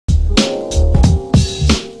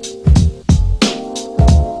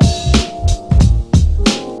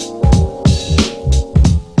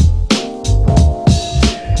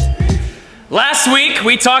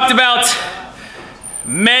we talked about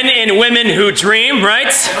men and women who dream,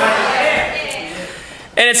 right?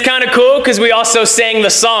 And it's kind of cool because we also sang the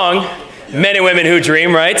song, Men and Women Who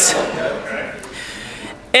Dream, right?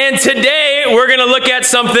 And today we're going to look at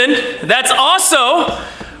something that's also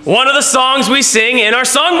one of the songs we sing in our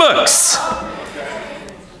songbooks.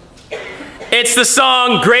 It's the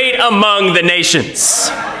song, Great Among the Nations.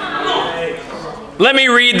 Let me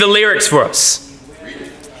read the lyrics for us.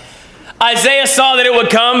 Isaiah saw that it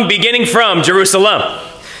would come beginning from Jerusalem.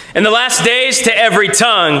 In the last days, to every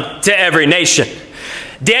tongue, to every nation.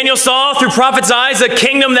 Daniel saw through prophets' eyes a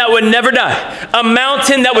kingdom that would never die, a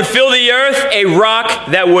mountain that would fill the earth, a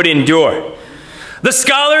rock that would endure. The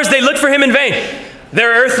scholars, they looked for him in vain.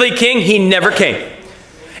 Their earthly king, he never came.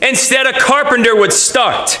 Instead, a carpenter would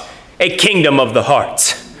start a kingdom of the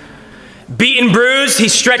heart. Beaten, bruised, he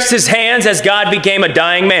stretched his hands as God became a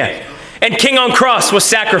dying man. And King on cross was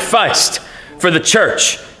sacrificed for the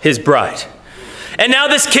church, his bride. And now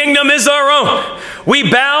this kingdom is our own.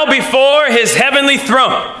 We bow before his heavenly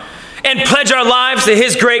throne and pledge our lives to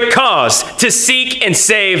his great cause to seek and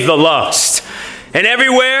save the lost. And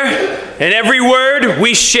everywhere and every word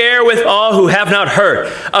we share with all who have not heard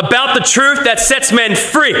about the truth that sets men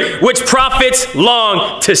free, which prophets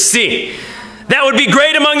long to see. That would be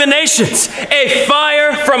great among the nations, a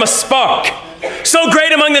fire from a spark. So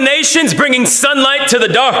great among the nations, bringing sunlight to the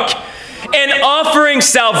dark and offering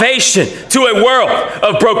salvation to a world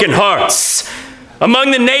of broken hearts.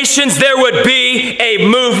 Among the nations, there would be a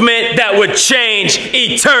movement that would change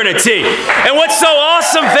eternity. And what's so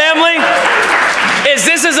awesome, family, is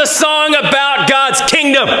this is a song about God's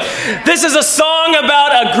kingdom. This is a song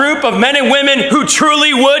about a group of men and women who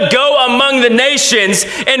truly would go among the nations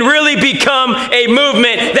and really become a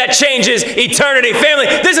movement that changes eternity. Family,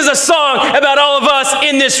 this is a song about all of us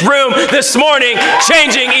in this room this morning,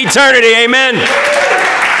 changing eternity. Amen.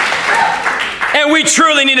 And we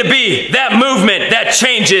truly need to be that movement that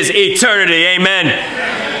changes eternity.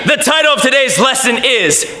 Amen. The title of today's lesson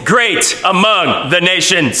is Great Among the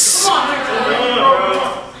Nations.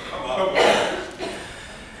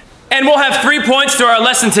 And we'll have 3 points to our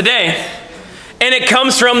lesson today. And it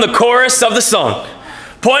comes from the chorus of the song.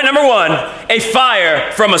 Point number 1, a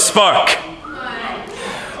fire from a spark.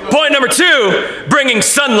 Point number 2, bringing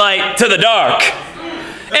sunlight to the dark.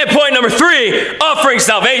 And point number 3, offering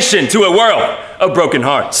salvation to a world of broken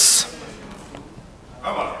hearts.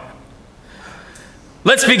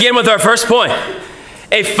 Let's begin with our first point.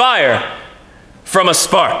 A fire from a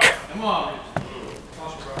spark.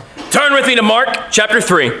 Turn with me to Mark chapter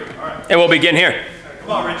 3, and we'll begin here.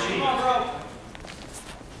 Come on, Richie.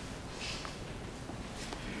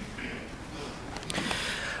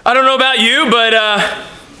 I don't know about you, but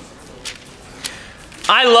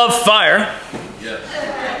I love fire.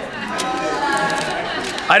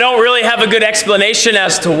 I don't really have a good explanation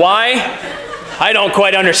as to why. I don't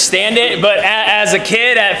quite understand it, but as a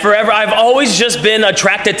kid, forever, I've always just been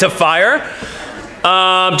attracted to fire.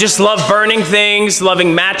 Just love burning things,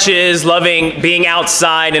 loving matches, loving being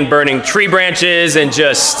outside and burning tree branches, and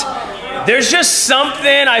there's just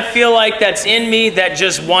something I feel like that's in me that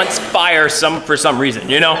just wants fire for some reason,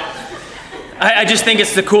 you know? I just think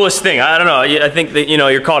it's the coolest thing. I don't know. I think that,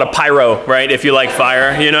 you're called a pyro, right? If you like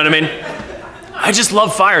fire, you know what I mean? I just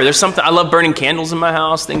love fire. There's something, I love burning candles in my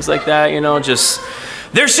house, things like that,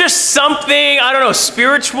 there's just something, I don't know,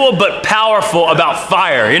 spiritual but powerful about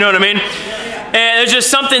fire, you know what I mean? And there's just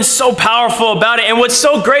something so powerful about it. And what's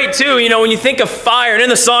so great too, when you think of fire, and in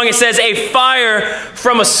the song it says a fire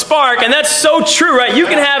from a spark, and that's so true, right? You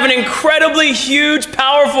can have an incredibly huge,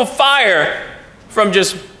 powerful fire from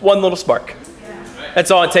just one little spark. That's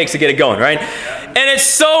all it takes to get it going, right? And it's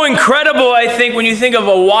so incredible, I think, when you think of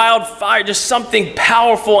a wildfire, just something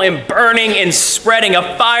powerful and burning and spreading,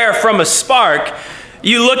 a fire from a spark.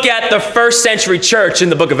 You look at the first century church in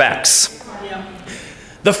the book of Acts.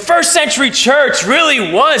 The first century church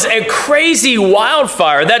really was a crazy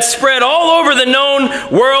wildfire that spread all over the known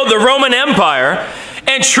world, the Roman Empire,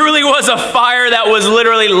 and truly was a fire that was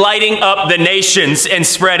literally lighting up the nations and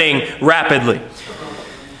spreading rapidly.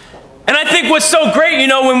 And I think what's so great,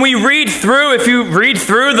 when we read through, if you read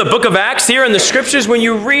through the book of Acts here in the scriptures, when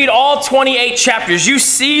you read all 28 chapters, you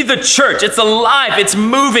see the church. It's alive, it's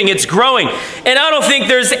moving, it's growing. And I don't think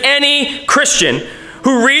there's any Christian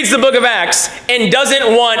who reads the book of Acts and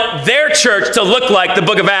doesn't want their church to look like the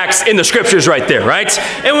book of Acts in the scriptures right there, right?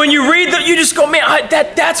 And when you read that, you just go, man,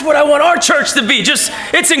 that's what I want our church to be.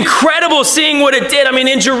 It's incredible seeing what it did. I mean,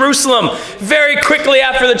 in Jerusalem, very quickly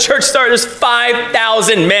after the church started, there's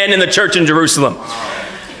 5,000 men in the church in Jerusalem.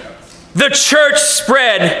 The church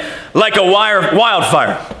spread like a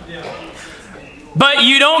wildfire. But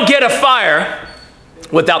you don't get a fire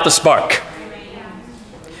without the spark.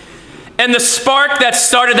 And the spark that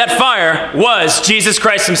started that fire was Jesus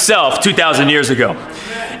Christ himself 2,000 years ago.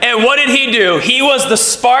 And what did he do? He was the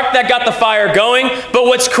spark that got the fire going. But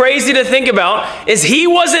what's crazy to think about is he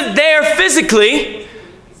wasn't there physically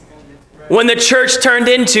when the church turned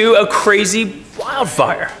into a crazy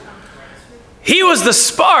wildfire. He was the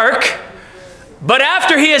spark, but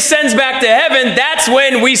after he ascends back to heaven, that's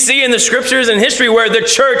when we see in the scriptures and history where the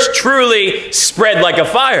church truly spread like a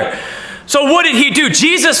fire. So what did he do?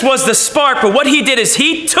 Jesus was the spark, but what he did is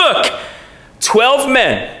he took 12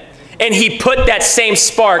 men and he put that same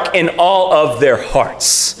spark in all of their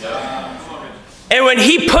hearts. And when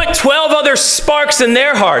he put 12 other sparks in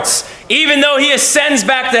their hearts, even though he ascends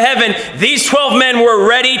back to heaven, these 12 men were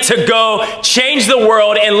ready to go change the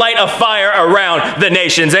world and light a fire around the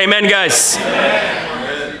nations. Amen, guys?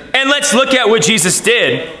 Amen. And let's look at what Jesus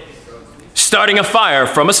did, starting a fire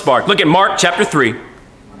from a spark. Look at Mark chapter 3.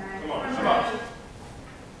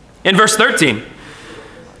 In verse 13,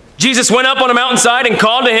 Jesus went up on a mountainside and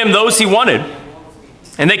called to him those he wanted,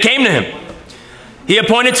 and they came to him. He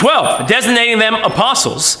appointed 12, designating them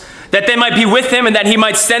apostles, that they might be with him and that he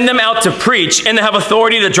might send them out to preach and to have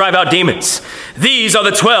authority to drive out demons. These are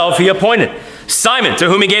the 12 he appointed. Simon, to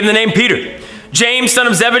whom he gave the name Peter. James, son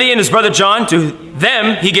of Zebedee, and his brother John. To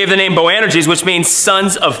them he gave the name Boanerges, which means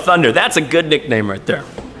sons of thunder. That's a good nickname right there.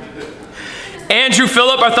 Andrew,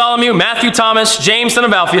 Philip, Bartholomew, Matthew, Thomas, James, son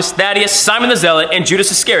of Alphaeus, Thaddeus, Simon the Zealot, and Judas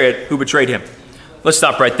Iscariot, who betrayed him. Let's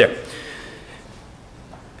stop right there.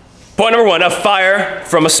 Point number one, a fire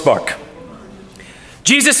from a spark.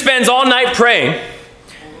 Jesus spends all night praying,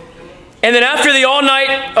 and then after the all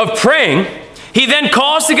night of praying, he then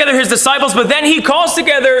calls together his disciples, but then he calls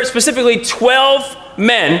together specifically 12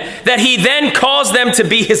 men that he then calls them to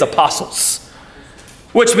be his apostles,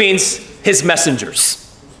 which means his messengers.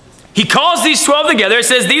 He calls these 12 together. It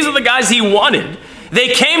says these are the guys he wanted. They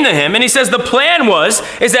came to him, and he says the plan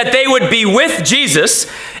is that they would be with Jesus,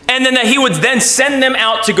 and then that he would then send them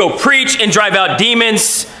out to go preach and drive out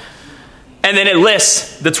demons. And then it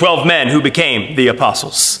lists the 12 men who became the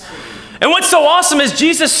apostles. And what's so awesome is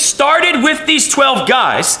Jesus started with these 12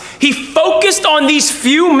 guys. He focused on these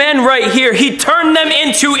few men right here. He turned them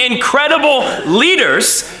into incredible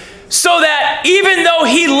leaders, so that even though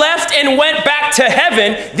he left and went back to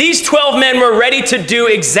heaven, these 12 men were ready to do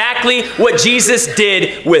exactly what Jesus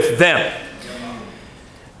did with them.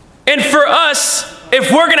 And for us, if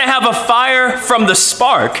we're going to have a fire from the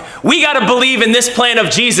spark, we got to believe in this plan of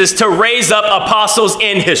Jesus to raise up apostles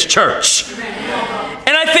in his church.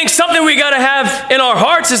 And I think something we got to have in our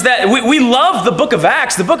hearts is that we love the book of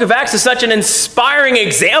Acts. The book of Acts is such an inspiring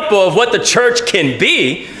example of what the church can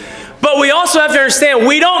be. But we also have to understand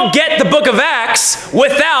we don't get the book of Acts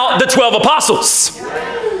without the 12 apostles.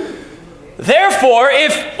 Therefore,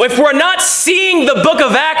 if we're not seeing the book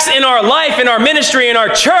of Acts in our life, in our ministry, in our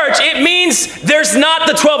church, it means there's not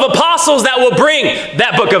the 12 apostles that will bring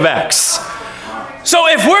that book of Acts. So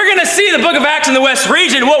if we're going to see the book of Acts in the West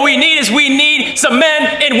region, what we need is some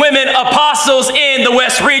men and women apostles in the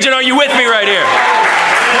West region. Are you with me right here?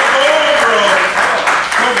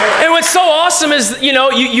 And what's so awesome is,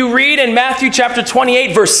 you read in Matthew chapter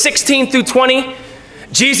 28, verse 16 through 20,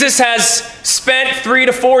 Jesus has spent 3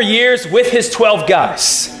 to 4 years with his 12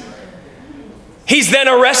 guys. He's then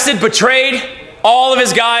arrested, betrayed. All of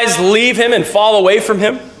his guys leave him and fall away from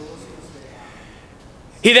him.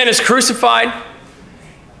 He then is crucified.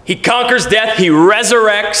 He conquers death. He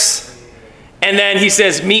resurrects. And then he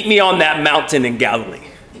says, meet me on that mountain in Galilee.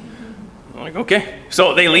 I'm like, okay.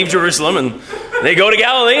 So they leave Jerusalem and they go to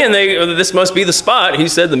Galilee, and this must be the spot, he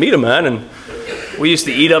said, to meet him at. And we used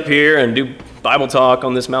to eat up here and do Bible talk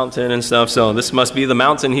on this mountain and stuff. So this must be the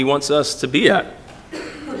mountain he wants us to be at.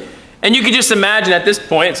 And you could just imagine at this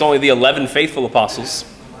point, it's only the 11 faithful apostles.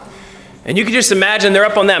 And you could just imagine they're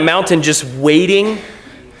up on that mountain just waiting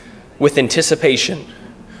with anticipation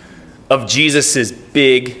of Jesus's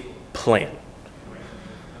big plan.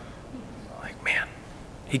 Like, man,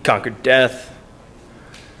 he conquered death.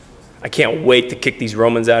 I can't wait to kick these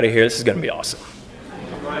Romans out of here. This is going to be awesome.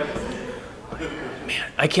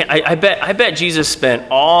 Man, I bet Jesus spent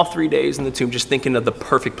all 3 days in the tomb just thinking of the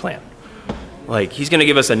perfect plan. Like, he's going to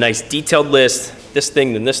give us a nice detailed list, this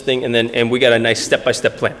thing, then this thing, and we got a nice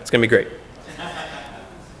step-by-step plan. It's going to be great.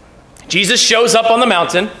 Jesus shows up on the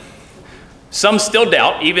mountain. Some still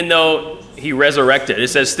doubt, even though he resurrected. It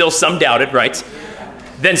says still some doubted, right?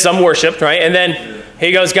 Then some worshiped, right? And then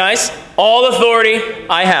he goes, guys, all authority,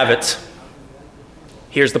 I have it.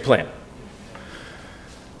 Here's the plan.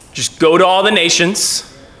 Just go to all the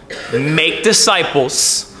nations, make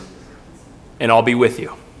disciples, and I'll be with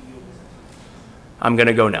you. I'm going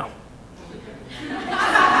to go now.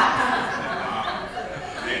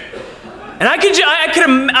 And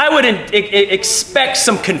I would expect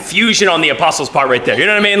some confusion on the apostles' part right there. You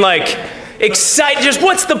know what I mean? Like, excited, just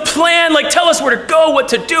what's the plan? Like, tell us where to go, what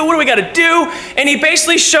to do, what do we got to do? And he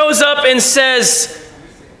basically shows up and says,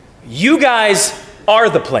 you guys are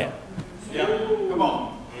the plan. Yeah, come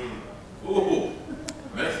on. Ooh.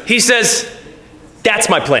 He says, that's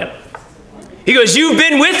my plan. He goes, you've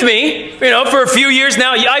been with me, for a few years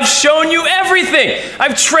now. I've shown you everything.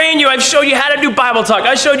 I've trained you. I've showed you how to do Bible talk.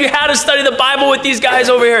 I showed you how to study the Bible with these guys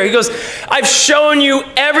over here. He goes, I've shown you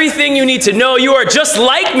everything you need to know. You are just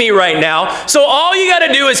like me right now. So all you got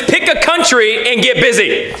to do is pick a country and get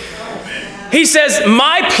busy. He says,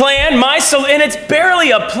 my plan, and it's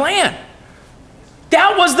barely a plan.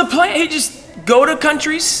 That was the plan. He just go to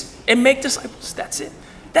countries and make disciples. That's it.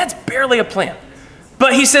 That's barely a plan.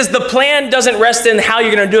 But he says the plan doesn't rest in how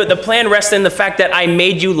you're going to do it. The plan rests in the fact that I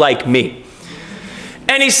made you like me.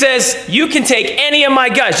 And he says, you can take any of my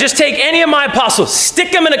guys, just take any of my apostles,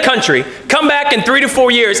 stick them in a country, come back in 3 to 4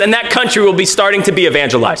 years, and that country will be starting to be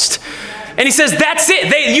evangelized. And he says, that's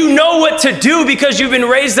it. You know what to do because you've been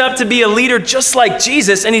raised up to be a leader just like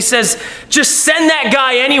Jesus. And he says, just send that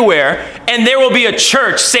guy anywhere, and there will be a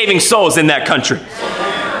church saving souls in that country.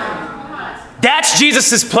 That's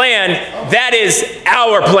Jesus' plan. That is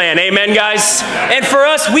our plan. Amen, guys? And for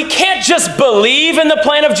us, we can't just believe in the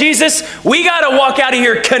plan of Jesus. We got to walk out of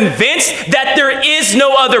here convinced that there is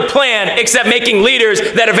no other plan except making leaders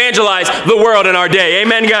that evangelize the world in our day.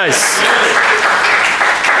 Amen, guys?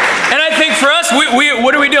 And I think for us,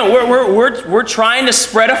 what are we doing? We're trying to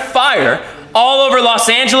spread a fire all over Los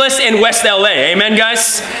Angeles and West LA. Amen,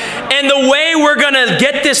 guys? And the way we're going to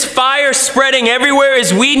get this fire spreading everywhere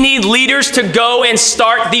is we need leaders to go and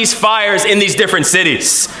start these fires in these different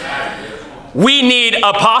cities. We need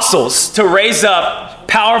apostles to raise up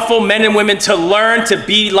powerful men and women to learn to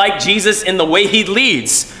be like Jesus in the way he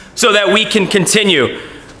leads so that we can continue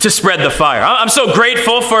to spread the fire. I'm so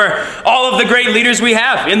grateful for all of the great leaders we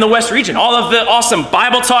have in the West region, all of the awesome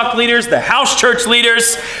Bible talk leaders, the house church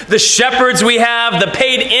leaders, the shepherds we have, the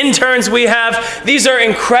paid interns we have. These are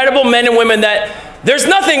incredible men and women that there's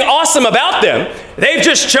nothing awesome about them. They've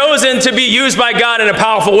just chosen to be used by God in a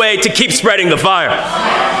powerful way to keep spreading the fire.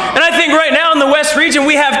 And I think right now in the West region,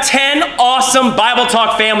 we have 10 awesome Bible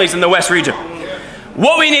talk families in the West region.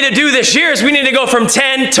 What we need to do this year is we need to go from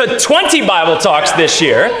 10 to 20 Bible talks this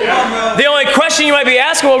year. The only question you might be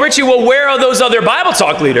asking, well, Richie, where are those other Bible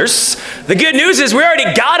talk leaders? The good news is we already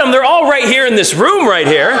got them. They're all right here in this room right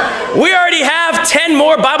here. We already have 10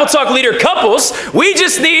 more Bible talk leader couples. We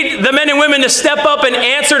just need the men and women to step up and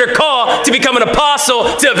answer the call to become an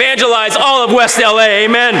apostle to evangelize all of West LA.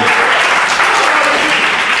 Amen.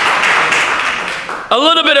 A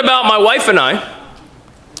little bit about my wife and I.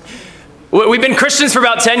 We've been Christians for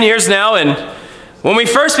about 10 years now, and when we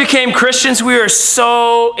first became Christians, we were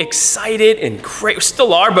so excited and great. We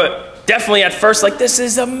still are, but definitely at first, like, this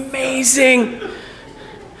is amazing.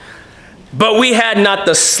 But we had not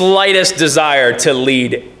the slightest desire to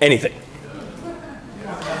lead anything.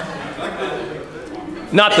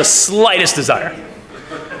 Not the slightest desire.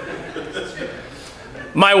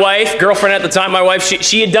 My wife, girlfriend at the time, my wife,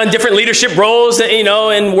 she had done different leadership roles,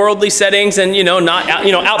 in worldly settings and, not,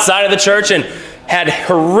 outside of the church, and had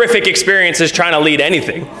horrific experiences trying to lead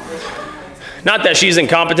anything. Not that she's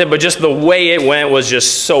incompetent, but just the way it went was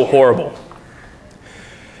just so horrible.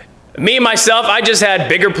 Me, myself, I just had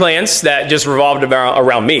bigger plans that just revolved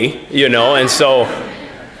around me, and so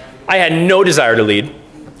I had no desire to lead.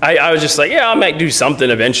 I was just like, yeah, I might do something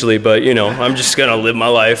eventually, but, I'm just going to live my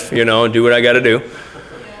life, and do what I got to do.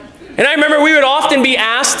 And I remember we would often be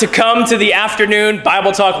asked to come to the afternoon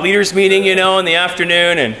Bible Talk leaders meeting, in the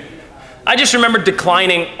afternoon. And I just remember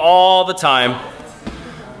declining all the time.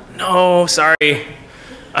 No, sorry.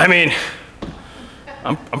 I'm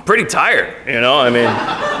pretty tired, I know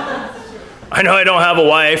I don't have a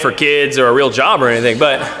wife or kids or a real job or anything,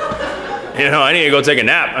 but, I need to go take a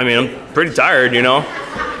nap. I'm pretty tired,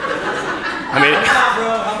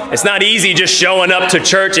 it's not easy just showing up to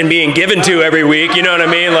church and being given to every week, you know what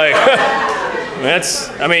I mean? Like,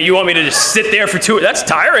 you want me to just sit there for 2 hours? That's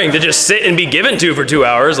tiring to just sit and be given to for 2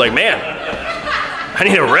 hours. Like, man, I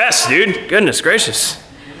need a rest, dude. Goodness gracious.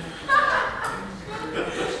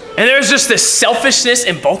 And there's just this selfishness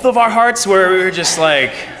in both of our hearts where we were just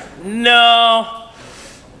like, no,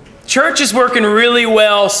 church is working really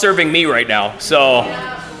well serving me right now, so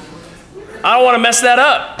I don't want to mess that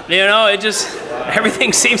up.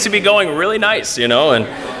 Everything seems to be going really nice, and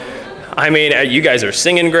I mean, you guys are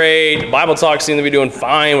singing great. Bible talk seem to be doing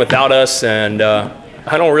fine without us, and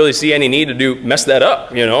I don't really see any need to mess that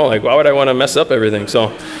up, you know? Like, why would I want to mess up everything? So,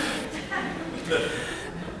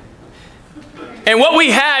 and what we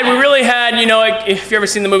really had, you know, like, if you ever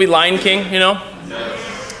seen the movie Lion King, you know?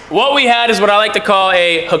 What we had is what I like to call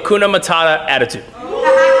a Hakuna Matata attitude.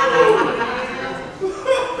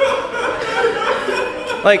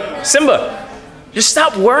 Like, Simba, just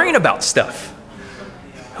stop worrying about stuff.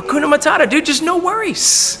 Hakuna Matata, dude, just no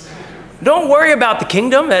worries. Don't worry about the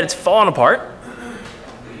kingdom, that it's falling apart.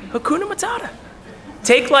 Hakuna Matata.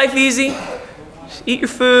 Take life easy. Just eat your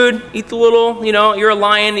food, eat the little, you know, you're a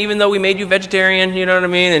lion even though we made you vegetarian, you know what I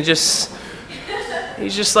mean? And just,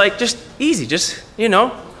 he's just like, just easy, just, you know,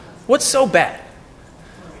 what's so bad?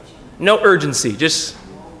 No urgency, just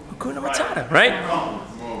Hakuna Matata, right?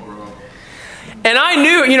 And I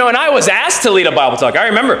knew, you know, and I was asked to lead a Bible talk. I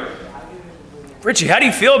remember, Richie, how do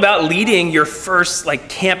you feel about leading your first like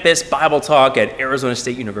campus Bible talk at Arizona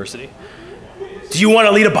State University? Do you want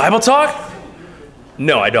to lead a Bible talk?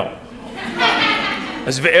 No, I don't.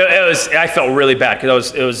 I felt really bad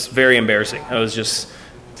because it was very embarrassing. It was just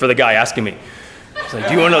for the guy asking me. I was like,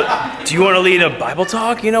 do you want to lead a Bible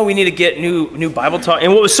talk? You know, we need to get new Bible talk.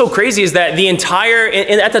 And what was so crazy is that the entire,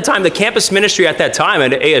 at the time, the campus ministry at that time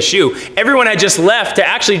at ASU, everyone had just left to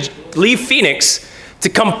actually leave Phoenix to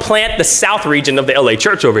come plant the south region of the LA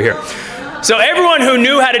church over here. So everyone who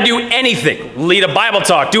knew how to do anything, lead a Bible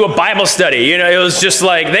talk, do a Bible study, you know, it was just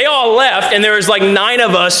like, they all left, and there was like 9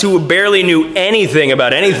 of us who barely knew anything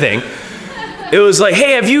about anything. It was like,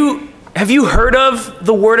 hey, have you heard of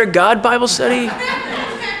the Word of God Bible study?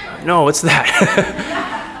 No, what's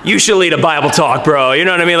that? You should lead a Bible talk, bro. You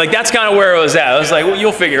know what I mean? Like, that's kind of where it was at. I was like, well,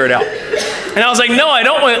 you'll figure it out. And I was like, no, I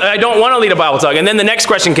don't want to lead a Bible talk. And then the next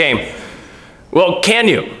question came, well, can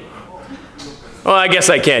you? Well, I guess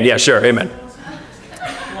I can. Yeah, sure. Amen.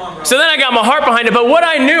 So then I got my heart behind it. But what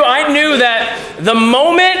I knew that the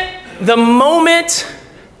moment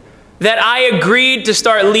that I agreed to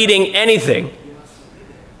start leading anything,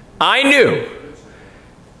 I knew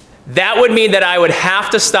that would mean that I would have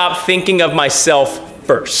to stop thinking of myself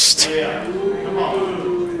first. Yeah. Come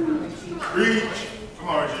on. Preach. Come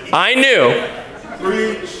on, Richie. I knew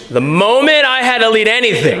Preach. the moment I had to lead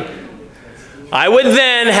anything, I would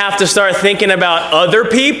then have to start thinking about other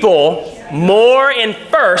people more and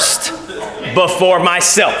first before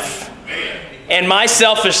myself. And my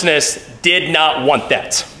selfishness did not want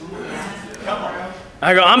that.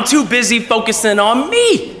 I go, I'm too busy focusing on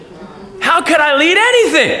me. How could I lead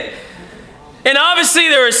anything? And obviously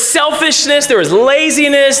there was selfishness, there was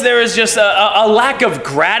laziness, there was just a lack of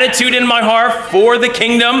gratitude in my heart for the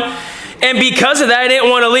kingdom. And because of that, I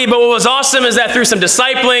didn't want to lead. But what was awesome is that through some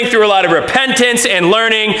discipling, through a lot of repentance and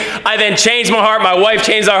learning, I then changed my heart, my wife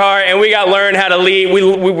changed our heart, and we got learned how to lead. We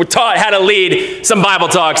were taught how to lead some Bible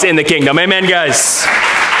talks in the kingdom. Amen, guys.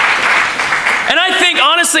 And I think,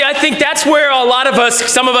 honestly, I think that's where a lot of us,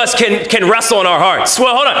 some of us can wrestle in our hearts.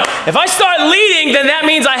 Well, hold on. If I start leading, then that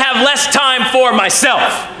means I have less time for myself.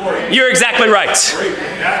 You're exactly right.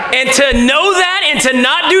 And to know that and to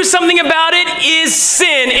not do something about it is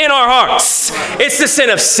sin in our hearts. It's the sin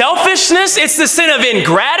of selfishness. It's the sin of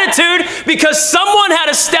ingratitude because someone had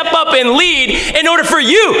to step up and lead in order for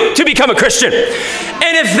you to become a Christian.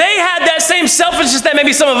 And if they had that same selfishness that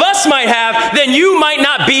maybe some of us might have, then you might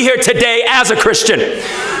not be here today as a Christian.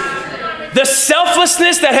 The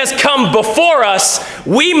selflessness that has come before us,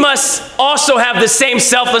 we must also have the same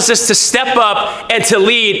selflessness to step up and to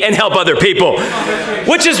lead and help other people.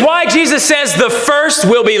 Which is why Jesus says the first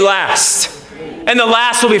will be last and the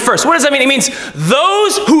last will be first. What does that mean? It means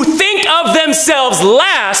those who think of themselves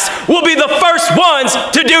last will be the first ones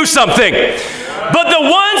to do something. But the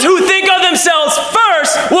ones who think of themselves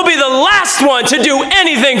first will be the last one to do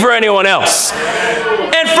anything for anyone else.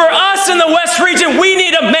 And for us in the West region, we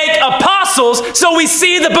need to make apostles so we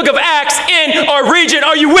see the book of Acts in our region.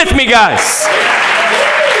 Are you with me, guys?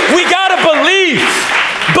 We got to believe.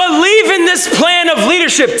 Believe in this plan of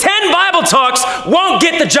leadership. 10 Bible talks won't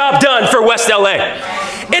get the job done for West LA.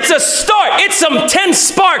 It's a start. It's some 10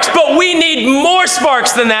 sparks, but we need more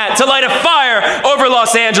sparks than that to light a fire over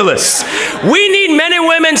Los Angeles. We need men and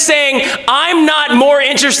women saying, I'm not more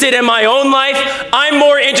interested in my own life. I'm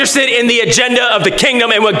more interested in the agenda of the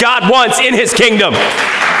kingdom and what God wants in his kingdom.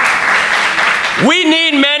 We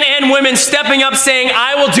need men and women stepping up saying,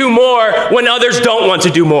 I will do more when others don't want to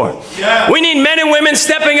do more. Yeah. We need men and women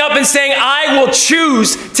stepping up and saying, I will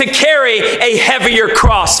choose to carry a heavier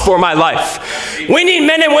cross for my life. We need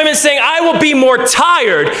men and women saying, I will be more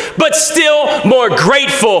tired, but still more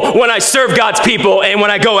grateful when I serve God's people and when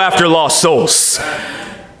I go after lost souls.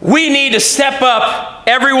 We need to step up,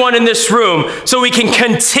 everyone in this room, so we can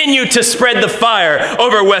continue to spread the fire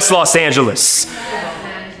over West Los Angeles.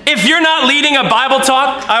 If you're not leading a Bible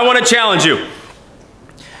talk, I want to challenge you.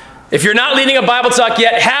 If you're not leading a Bible talk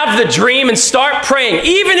yet, have the dream and start praying,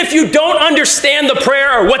 even if you don't understand the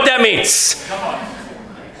prayer or what that means.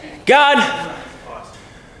 God,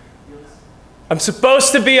 I'm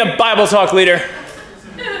supposed to be a Bible talk leader.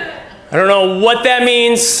 I don't know what that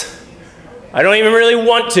means. I don't even really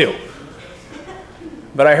want to.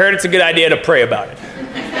 But I heard it's a good idea to pray about it.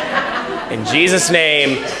 In Jesus'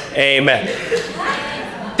 name, amen.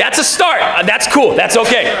 That's a start. That's cool. That's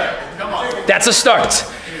okay. That's a start.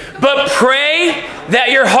 But pray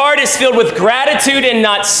that your heart is filled with gratitude and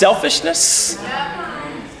not selfishness.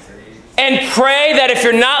 And pray that if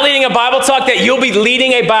you're not leading a Bible talk, that you'll be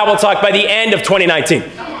leading a Bible talk by the end of 2019.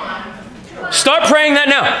 Start praying that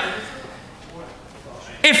now.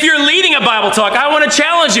 If you're leading a Bible talk, I want to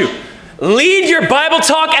challenge you. Lead your Bible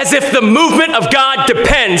talk as if the movement of God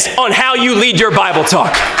depends on how you lead your Bible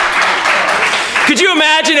talk. Could you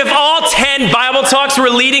imagine if all 10 Bible talks were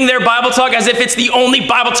leading their Bible talk as if it's the only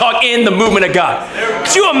Bible talk in the movement of God?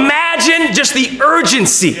 Could you imagine just the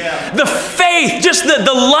urgency, the faith, just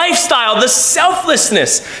the lifestyle, the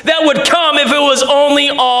selflessness that would come if it was only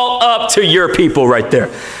all up to your people right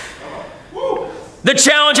there? The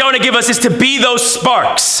challenge I want to give us is to be those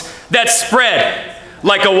sparks that spread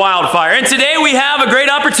like a wildfire. And today we have a great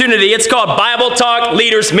opportunity. It's called Bible Talk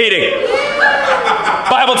Leaders Meeting.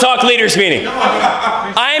 Bible Talk Leaders Meeting.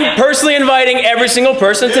 I'm personally inviting every single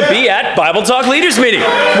person to be at Bible Talk Leaders Meeting,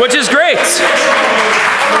 which is great.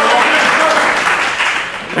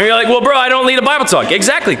 And you're like, well, bro, I don't lead a Bible talk.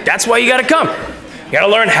 Exactly. That's why you got to come. You got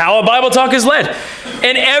to learn how a Bible talk is led.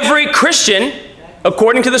 And every Christian,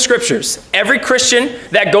 according to the scriptures, every Christian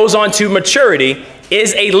that goes on to maturity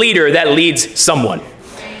is a leader that leads someone.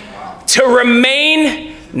 To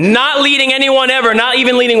remain not leading anyone ever, not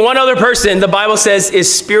even leading one other person, the Bible says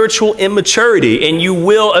is spiritual immaturity, and you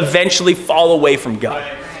will eventually fall away from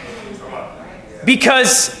God.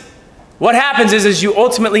 Because what happens is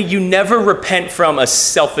you never repent from a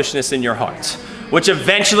selfishness in your heart, which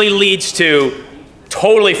eventually leads to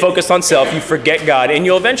totally focused on self. You forget God, and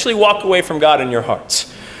you'll eventually walk away from God in your heart.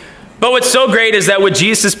 But what's so great is that with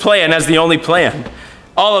Jesus' plan as the only plan,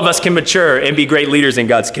 all of us can mature and be great leaders in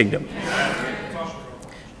God's kingdom.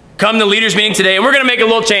 Come to leaders meeting today, and we're going to make a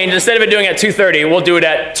little change. Instead of it doing it at 2:30, we'll do it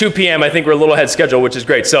at 2 p.m. I think we're a little ahead schedule, which is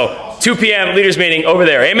great. So 2 p.m. leaders meeting over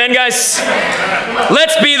there. Amen, guys?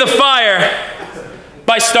 Let's be the fire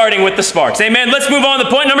by starting with the sparks. Amen. Let's move on to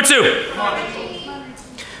point number 2.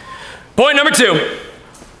 Point number 2,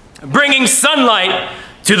 bringing sunlight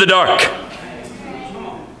to the dark.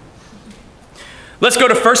 Let's go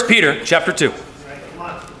to 1 Peter chapter 2.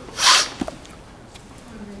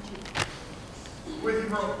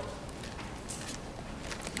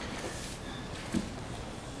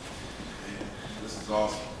 This is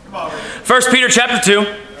awesome. 1 Peter chapter 2.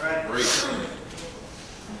 Great.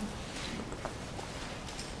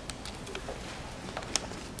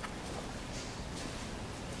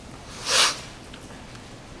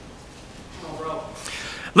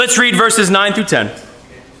 Let's read verses 9 through 10.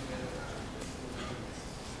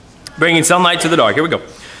 Bringing sunlight to the dark. Here we go.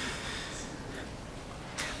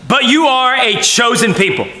 But you are a chosen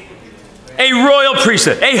people, a royal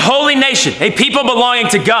priesthood, a holy nation, a people belonging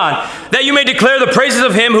to God, that you may declare the praises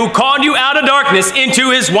of him who called you out of darkness into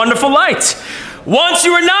his wonderful light. Once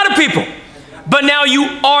you were not a people, but now you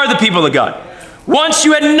are the people of God. Once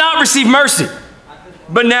you had not received mercy,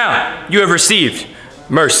 but now you have received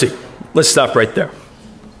mercy. Let's stop right there.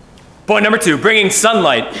 Point number 2, bringing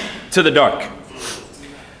sunlight to the dark.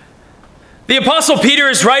 The Apostle Peter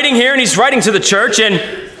is writing here, and he's writing to the church,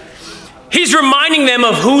 and he's reminding them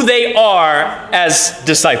of who they are as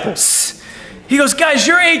disciples. He goes, guys,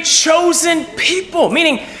 you're a chosen people,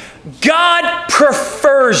 meaning God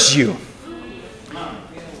prefers you.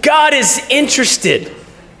 God is interested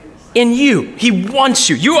in you. He wants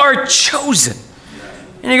you. You are chosen.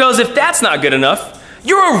 And he goes, if that's not good enough,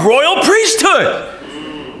 you're a royal priesthood.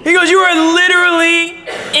 He goes, you are literally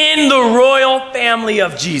in the royal family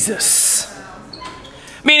of Jesus.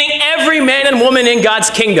 Meaning every man and woman in God's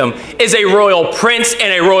kingdom is a royal prince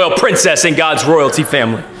and a royal princess in God's royalty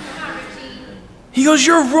family. He goes,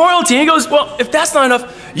 you're royalty. And he goes, well, if that's not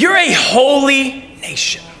enough, you're a holy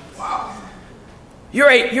nation.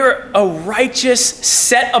 You're a righteous,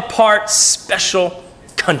 set apart, special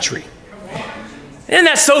country. Isn't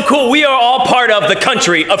that so cool? We are all part of the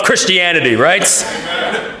country of Christianity, right?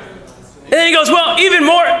 And then he goes, well, even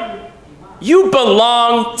more, you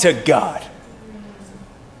belong to God.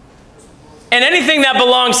 And anything that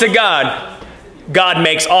belongs to God, God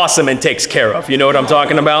makes awesome and takes care of. You know what I'm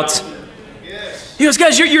talking about? He goes,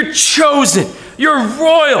 guys, you're chosen. You're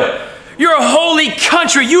royal. You're a holy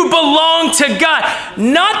country. You belong to God.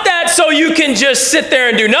 Not that so you can just sit there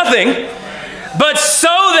and do nothing, but so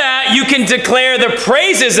that you can declare the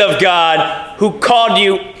praises of God who called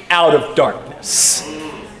you out of darkness.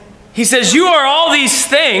 He says, you are all these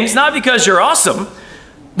things, not because you're awesome,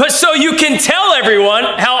 but so you can tell everyone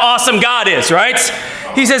how awesome God is, right?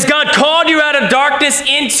 He says, God called you out of darkness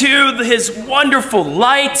into his wonderful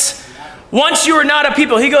light. Once you were not a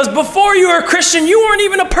people. He goes, before you were a Christian, you weren't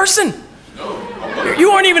even a person.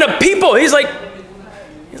 You weren't even a people. He's like,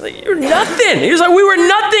 you're nothing. He's like, we were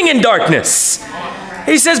nothing in darkness.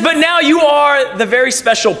 He says, but now you are the very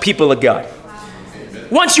special people of God.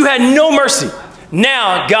 Once you had no mercy.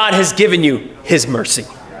 Now God has given you his mercy.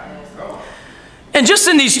 And just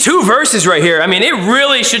in these two verses right here, I mean, it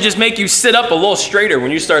really should just make you sit up a little straighter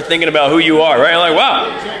when you start thinking about who you are, right? Like, wow,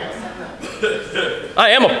 I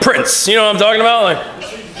am a prince. You know what I'm talking about? Like,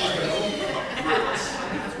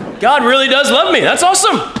 God really does love me. That's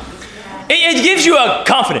awesome. It gives you a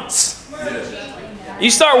confidence.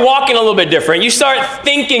 You start walking a little bit different. You start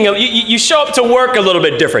thinking, you show up to work a little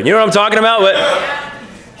bit different. You know what I'm talking about? But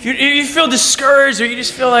if you feel discouraged or you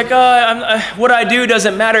just feel like, what I do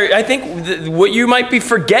doesn't matter. I think what you might be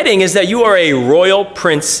forgetting is that you are a royal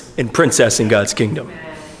prince and princess in God's kingdom.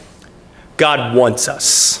 God wants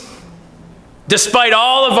us. Despite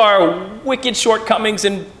all of our wicked shortcomings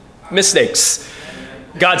and mistakes,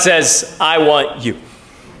 God says, I want you.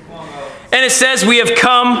 And it says we have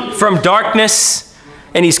come from darkness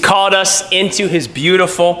and he's called us into his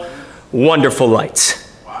beautiful, wonderful light.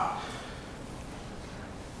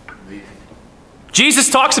 Jesus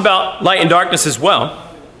talks about light and darkness as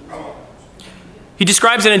well. He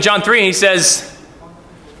describes it in John 3, and he says,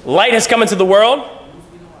 light has come into the world,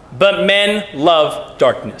 but men love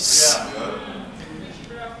darkness.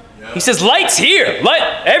 He says, light's here.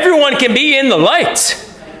 Everyone can be in the light.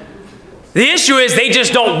 The issue is they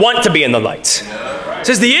just don't want to be in the light. He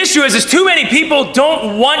says the issue is too many people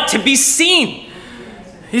don't want to be seen.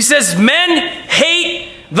 He says men hate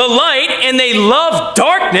the light and they love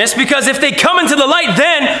darkness because if they come into the light,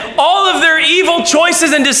 then all of their evil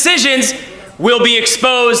choices and decisions will be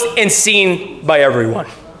exposed and seen by everyone.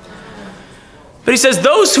 But he says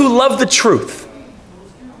those who love the truth,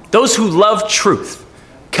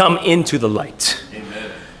 come into the light.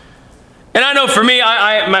 Amen. And I know for me,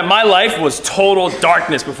 my life was total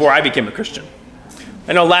darkness before I became a Christian.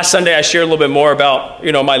 I know last Sunday I shared a little bit more about,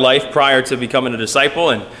 my life prior to becoming a disciple.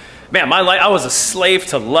 And man, my life, I was a slave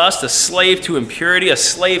to lust, a slave to impurity, a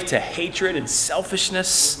slave to hatred and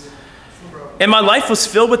selfishness. And my life was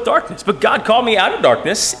filled with darkness. But God called me out of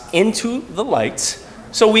darkness into the light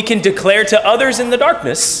so we can declare to others in the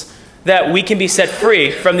darkness that we can be set free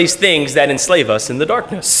from these things that enslave us in the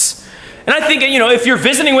darkness. And I think, if you're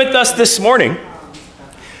visiting with us this morning,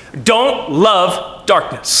 don't love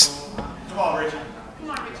darkness. Come on, Richie.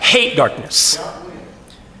 Hate darkness.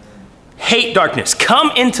 Hate darkness.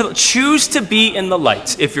 Choose to be in the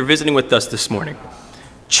light if you're visiting with us this morning.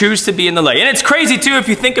 Choose to be in the light. And it's crazy too if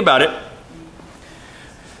you think about it.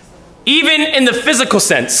 Even in the physical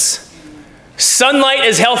sense, sunlight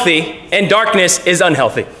is healthy and darkness is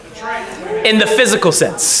unhealthy. In the physical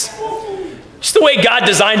sense. Just the way God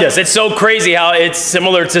designed us. It's so crazy how it's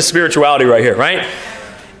similar to spirituality right here, right?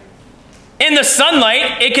 In the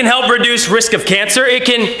sunlight, it can help reduce risk of cancer. It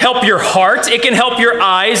can help your heart. It can help your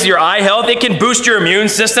eyes, your eye health. It can boost your immune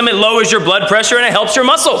system. It lowers your blood pressure and it helps your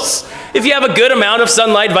muscles. If you have a good amount of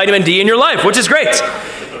sunlight, vitamin D in your life, which is great.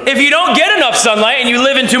 If you don't get enough sunlight and you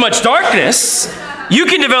live in too much darkness, you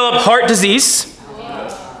can develop heart disease,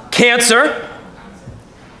 cancer,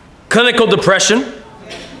 clinical depression,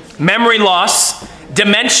 memory loss,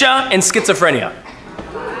 dementia, and schizophrenia.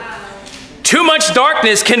 Too much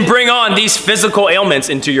darkness can bring on these physical ailments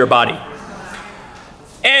into your body.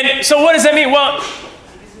 And so what does that mean? Well,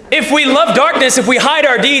 if we love darkness, if we hide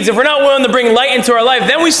our deeds, if we're not willing to bring light into our life,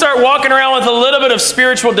 then we start walking around with a little bit of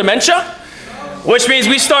spiritual dementia, which means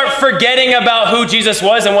we start forgetting about who Jesus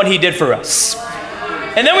was and what he did for us.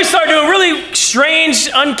 And then we start doing really strange,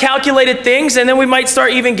 uncalculated things, and then we might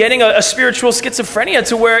start even getting a spiritual schizophrenia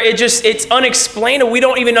to where it's unexplainable. We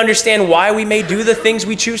don't even understand why we may do the things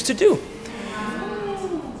we choose to do.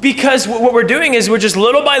 Because what we're doing is we're just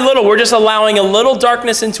little by little, we're just allowing a little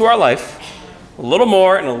darkness into our life, a little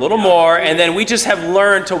more and a little more, and then we just have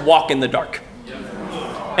learned to walk in the dark.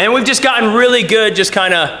 And we've just gotten really good just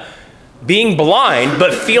kind of being blind,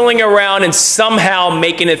 but feeling around and somehow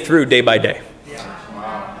making it through day by day.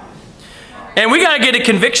 And we got to get a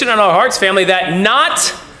conviction in our hearts, family, that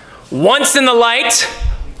not once in the light,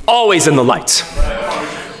 always in the light.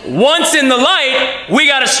 Once in the light, we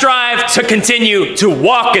got to strive to continue to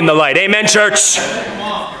walk in the light. Amen, church?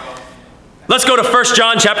 Let's go to 1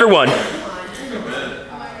 John chapter 1.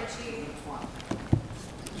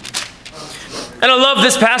 And I love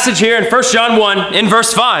this passage here in 1 John 1 in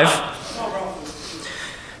verse 5.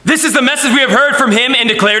 This is the message we have heard from him and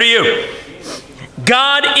declare to you.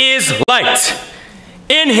 God is light.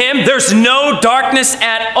 In him there's no darkness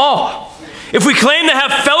at all. If we claim to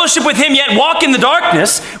have fellowship with him yet walk in the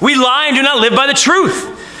darkness, we lie and do not live by the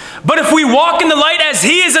truth. But if we walk in the light as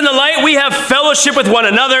he is in the light, we have fellowship with one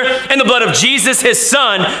another, and the blood of Jesus, his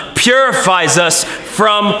son, purifies us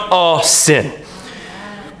from all sin.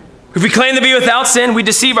 If we claim to be without sin, we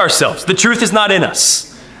deceive ourselves. The truth is not in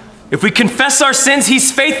us. If we confess our sins,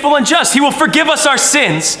 he's faithful and just. He will forgive us our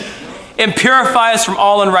sins and purify us from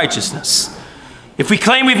all unrighteousness. If we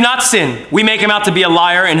claim we've not sinned, we make him out to be a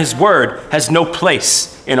liar, and his word has no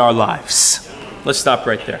place in our lives. Let's stop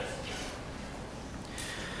right there.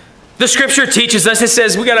 The scripture teaches us, it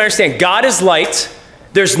says, we got to understand, God is light.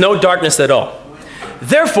 There's no darkness at all.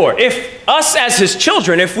 Therefore, if us as his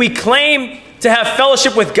children, if we claim to have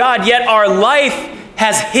fellowship with God, yet our life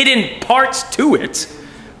has hidden parts to it,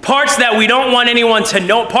 parts that we don't want anyone to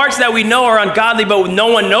know, parts that we know are ungodly but no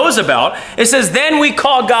one knows about, it says, then we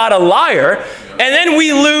call God a liar, and then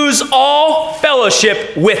we lose all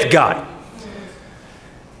fellowship with God.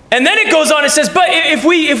 And then it goes on, it says, but if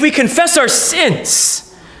we confess our sins,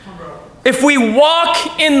 if we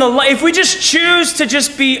walk in the light, if we just choose to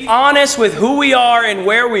just be honest with who we are and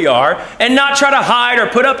where we are and not try to hide or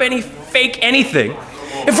put up any fake anything,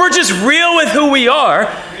 if we're just real with who we are,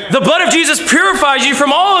 the blood of Jesus purifies you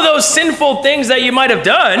from all of those sinful things that you might have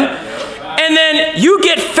done, and then you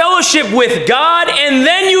get fellowship with God, and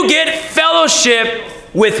then you get fellowship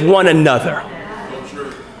with one another.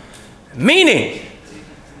 Meaning,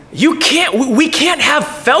 we can't have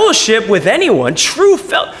fellowship with anyone. True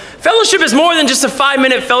fellowship is more than just a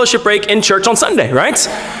 5-minute fellowship break in church on Sunday, right?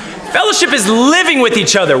 Fellowship is living with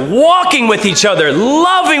each other, walking with each other,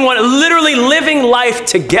 loving one, literally living life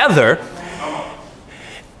together.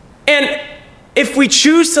 And if we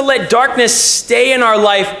choose to let darkness stay in our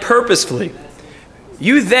life purposefully,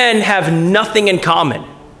 you then have nothing in common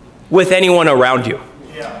with anyone around you.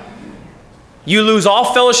 You lose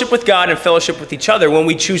all fellowship with God and fellowship with each other when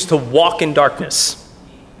we choose to walk in darkness.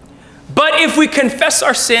 But if we confess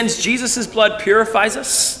our sins, Jesus' blood purifies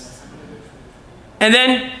us. And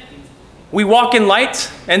then we walk in light,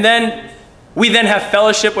 and then we then have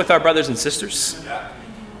fellowship with our brothers and sisters.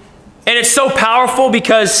 And it's so powerful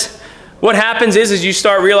because what happens is you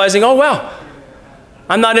start realizing, oh, wow,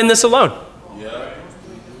 I'm not in this alone.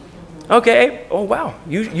 Okay, oh, wow,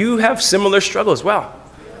 you have similar struggles. Wow.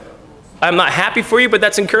 I'm not happy for you, but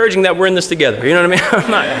that's encouraging that we're in this together. You know what I mean?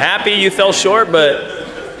 I'm not happy you fell short, but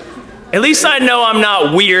at least I know I'm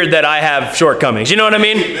not weird that I have shortcomings. You know what I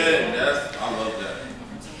mean?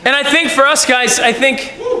 And I think for us guys, I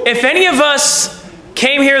think if any of us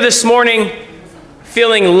came here this morning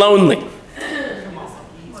feeling lonely,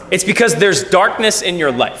 it's because there's darkness in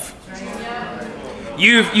your life.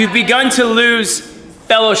 You've begun to lose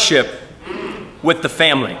fellowship with the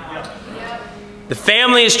family. The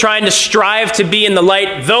family is trying to strive to be in the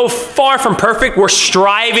light. Though far from perfect, we're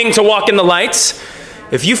striving to walk in the lights.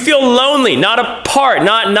 If you feel lonely, not apart,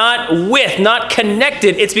 not with, not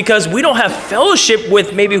connected, it's because we don't have fellowship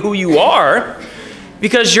with maybe who you are,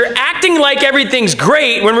 because you're acting like everything's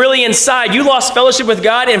great when really inside you lost fellowship with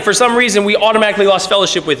God, and for some reason we automatically lost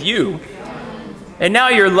fellowship with you. And now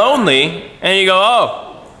you're lonely and you go,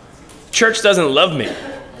 oh, church doesn't love me.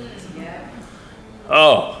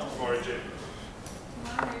 Oh,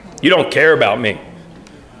 you don't care about me.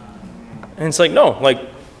 And it's like, no, like,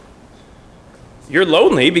 you're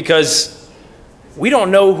lonely because we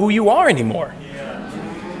don't know who you are anymore.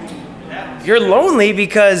 You're lonely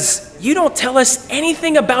because you don't tell us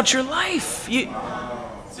anything about your life.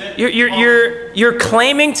 You're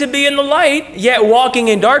claiming to be in the light, yet walking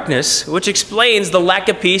in darkness, which explains the lack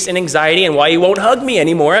of peace and anxiety and why you won't hug me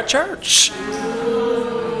anymore at church.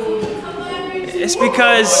 It's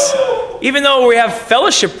because even though we have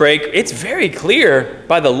fellowship break, it's very clear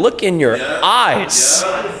by the look in your eyes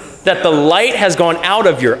that the light has gone out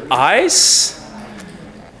of your eyes.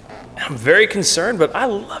 I'm very concerned, but I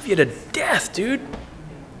love you to death, dude.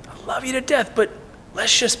 I love you to death, but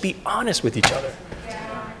let's just be honest with each other.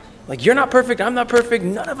 Like, you're not perfect, I'm not perfect,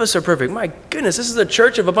 none of us are perfect. My goodness, this is a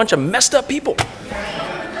church of a bunch of messed up people.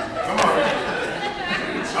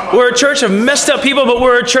 We're a church of messed up people, but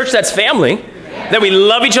we're a church that's family. that we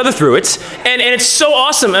love each other through it. And it's so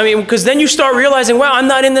awesome. I mean, because then you start realizing, wow, I'm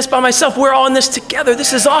not in this by myself. We're all in this together.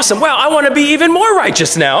 This is awesome. Wow, I want to be even more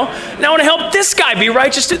righteous now. And I want to help this guy be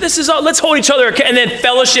righteous too. This is all, let's hold each other. And then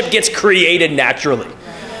fellowship gets created naturally.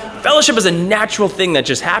 Fellowship is a natural thing that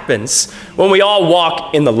just happens when we all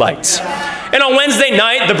walk in the light. And on Wednesday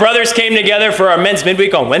night, the brothers came together for our men's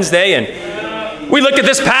midweek on Wednesday, and we looked at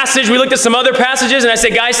this passage, we looked at some other passages, and I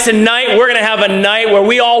said, guys, tonight we're going to have a night where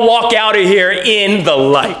we all walk out of here in the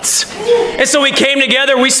light. And so we came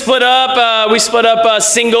together, we split up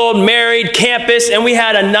single, married, campus, and we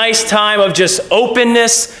had a nice time of just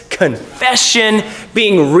openness, confession,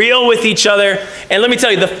 being real with each other. And let me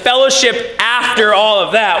tell you, the fellowship after all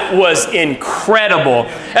of that was incredible.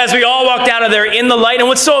 As we all walked out of there in the light. And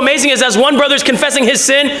what's so amazing is as one brother's confessing his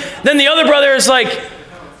sin, then the other brother is like,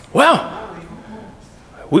 wow,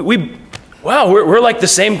 we're like the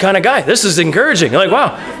same kind of guy. This is encouraging. Like,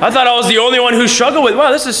 wow, I thought I was the only one who struggled with,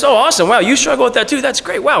 wow, this is so awesome. Wow, you struggle with that too. That's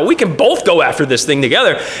great. Wow, we can both go after this thing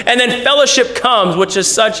together. And then fellowship comes, which is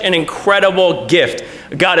such an incredible gift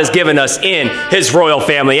God has given us in his royal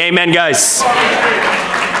family. Amen, guys.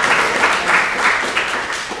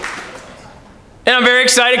 And I'm very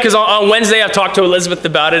excited because on Wednesday, I've talked to Elizabeth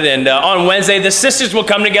about it, and on Wednesday, the sisters will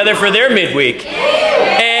come together for their midweek.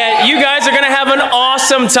 And you guys are going to have an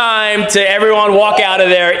awesome time to everyone walk out of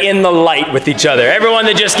there in the light with each other. Everyone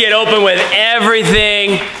to just get open with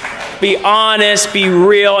everything, be honest, be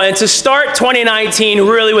real, and to start 2019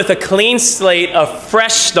 really with a clean slate, a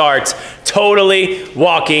fresh start, totally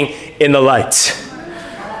walking in the light.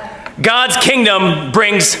 God's kingdom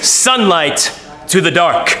brings sunlight to the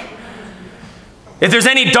dark. If there's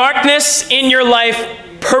any darkness in your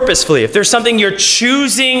life purposefully, if there's something you're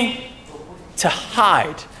choosing to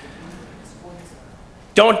hide,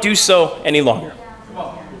 don't do so any longer.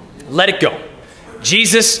 Let it go.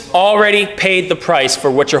 Jesus already paid the price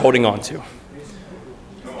for what you're holding on to.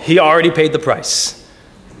 He already paid the price.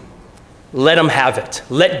 Let him have it.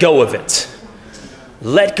 Let go of it.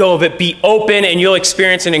 Let go of it. Be open, and you'll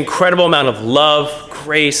experience an incredible amount of love,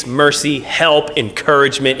 grace, mercy, help,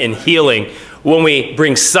 encouragement, and healing when we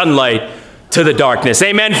bring sunlight to the darkness.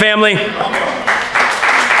 Amen, family?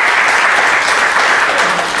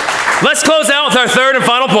 Let's close out with our third and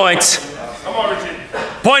final point. Come on, Richie.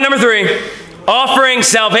 Point number 3, offering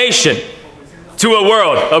salvation to a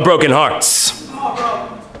world of broken hearts.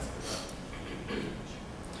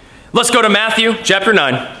 Let's go to Matthew chapter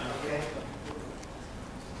 9.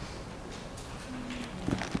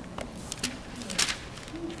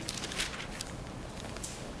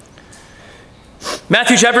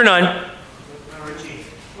 Matthew chapter 9.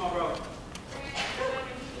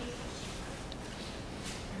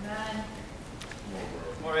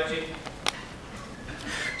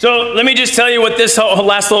 So let me just tell you what this whole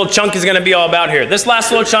last little chunk is going to be all about here. This last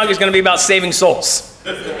little chunk is going to be about saving souls.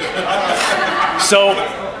 So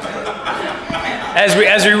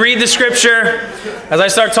as we read the scripture, as I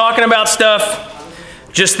start talking about stuff,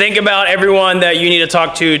 just think about everyone that you need to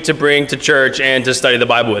talk to bring to church and to study the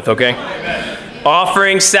Bible with, okay? Amen.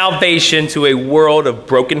 Offering salvation to a world of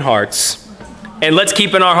broken hearts. And let's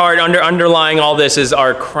keep in our heart, underlying all this is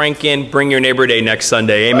our cranking, bring your neighbor day next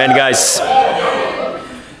Sunday. Amen, guys?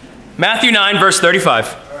 Matthew 9, verse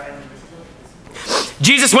 35.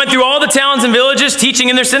 Jesus went through all the towns and villages, teaching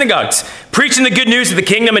in their synagogues, preaching the good news of the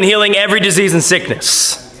kingdom and healing every disease and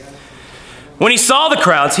sickness. When he saw the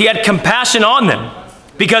crowds, he had compassion on them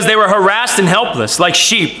because they were harassed and helpless, like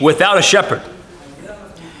sheep without a shepherd.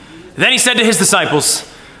 Then he said to his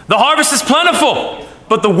disciples, "The harvest is plentiful,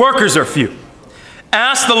 but the workers are few.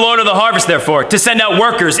 Ask the Lord of the harvest, therefore, to send out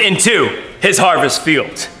workers into his harvest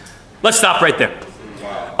field." Let's stop right there.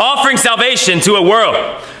 Offering salvation to a world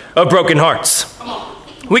of broken hearts.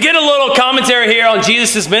 We get a little commentary here on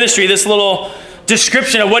Jesus' ministry, this little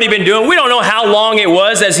description of what he'd been doing. We don't know how long it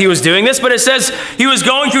was as he was doing this, but it says he was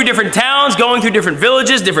going through different towns, going through different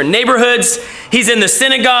villages, different neighborhoods. He's in the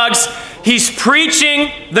synagogues. He's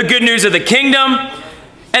preaching the good news of the kingdom.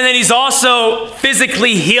 And then he's also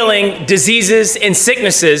physically healing diseases and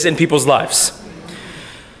sicknesses in people's lives.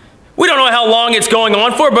 We don't know how long it's going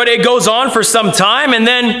on for, but it goes on for some time. And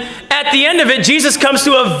then at the end of it, Jesus comes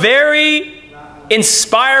to a very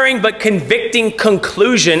inspiring but convicting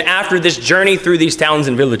conclusion after this journey through these towns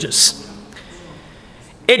and villages.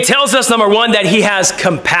 It tells us, number one, that he has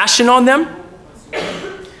compassion on them.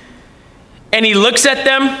 And he looks at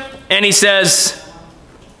them and he says,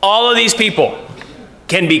 all of these people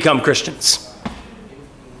can become Christians.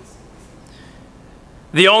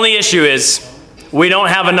 The only issue is we don't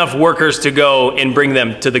have enough workers to go and bring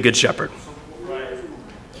them to the Good Shepherd.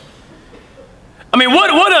 I mean, what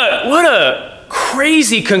a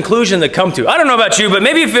crazy conclusion to come to. I don't know about you, but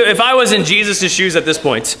maybe if I was in Jesus' shoes at this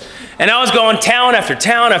point, and I was going town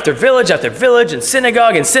after village, and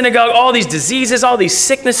synagogue, all these diseases, all these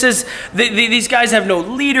sicknesses, these guys have no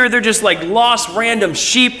leader, they're just like lost random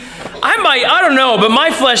sheep. I don't know, but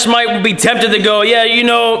my flesh might be tempted to go, yeah, you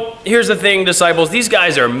know, here's the thing, disciples, these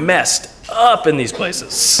guys are messed up in these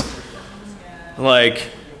places. Like,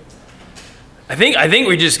 I think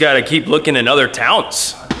we just got to keep looking in other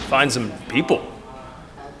towns, find some people.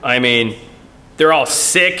 I mean, they're all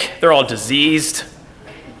sick, they're all diseased.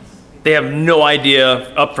 They have no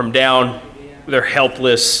idea up from down. They're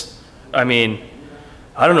helpless. I mean,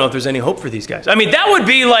 I don't know if there's any hope for these guys. I mean, that would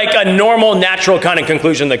be like a normal, natural kind of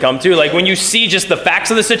conclusion to come to. Like when you see just the facts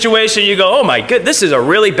of the situation, you go, oh my good, this is a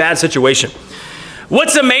really bad situation.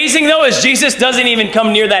 What's amazing though is Jesus doesn't even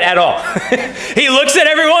come near that at all. He looks at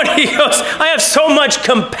everyone, he goes, I have so much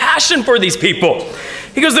compassion for these people.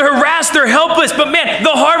 He goes, they're harassed, they're helpless, but man,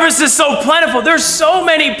 the harvest is so plentiful. There's so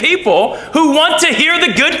many people who want to hear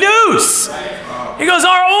the good news. He goes,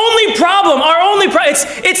 our only problem,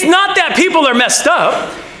 it's not that people are messed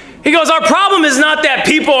up. He goes, our problem is not that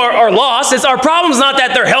people are lost. Our problem is not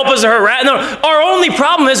that they're helpless or harassed. No, our only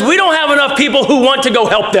problem is we don't have enough people who want to go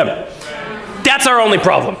help them. That's our only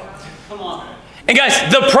problem. And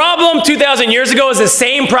guys, the problem 2,000 years ago is the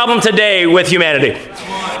same problem today with humanity.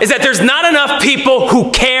 Is that there's not enough people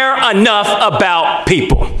who care enough about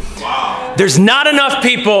people. There's not enough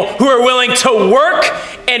people who are willing to work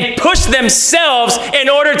and push themselves in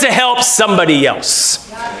order to help somebody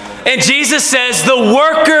else. And Jesus says the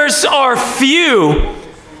workers are few.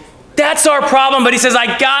 That's our problem, but he says,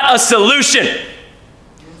 I got a solution.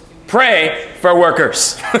 Pray for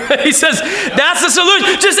workers. He says, that's the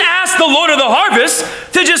solution. Just ask the Lord of the harvest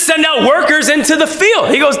to just send out workers into the field.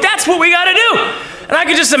 He goes, that's what we got to do. And I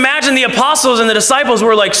could just imagine the apostles and the disciples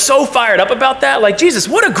were like so fired up about that. Like, Jesus,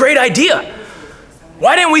 what a great idea.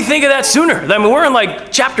 Why didn't we think of that sooner? I mean, we're in like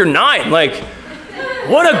chapter 9. Like,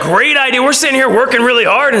 what a great idea. We're sitting here working really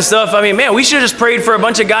hard and stuff. I mean, man, we should have just prayed for a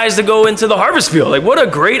bunch of guys to go into the harvest field. Like, what a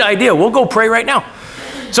great idea. We'll go pray right now.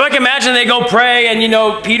 So I can imagine they go pray, and you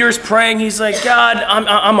know, Peter's praying. He's like, God,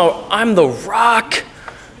 I'm the rock.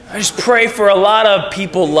 I just pray for a lot of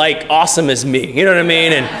people like awesome as me. You know what I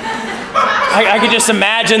mean? And I could just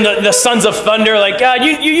imagine the sons of thunder, like, God,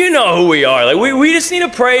 you know who we are. Like, we just need to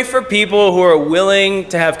pray for people who are willing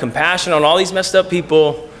to have compassion on all these messed up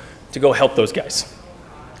people to go help those guys.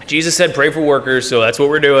 Jesus said, pray for workers, so that's what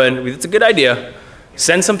we're doing. It's a good idea.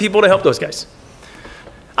 Send some people to help those guys.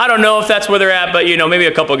 I don't know if that's where they're at, but you know, maybe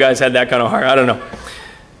a couple guys had that kind of heart. I don't know.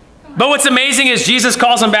 But what's amazing is Jesus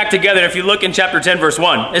calls them back together. If you look in chapter 10, verse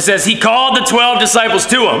 1, it says, he called the 12 disciples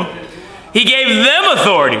to him. He gave them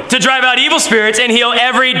authority to drive out evil spirits and heal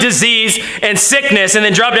every disease and sickness. And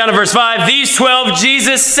then drop down to verse 5. These 12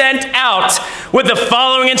 Jesus sent out with the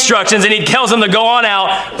following instructions. And he tells them to go on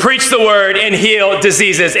out, preach the word, and heal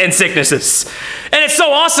diseases and sicknesses. And it's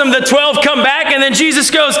so awesome. The 12 come back, and then Jesus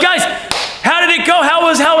goes, guys, how did it go? How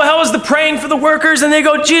was the praying for the workers? And they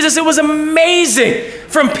go, Jesus, it was amazing.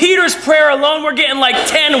 From Peter's prayer alone, we're getting like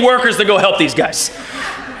 10 workers to go help these guys.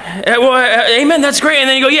 Well, amen, that's great. And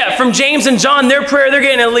then you go, yeah, from James and John, their prayer, they're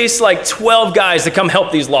getting at least like 12 guys to come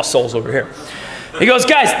help these lost souls over here. He goes,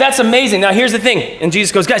 guys, that's amazing. Now here's the thing. And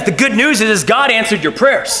Jesus goes, guys, the good news is God answered your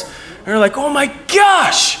prayers. And they're like, oh my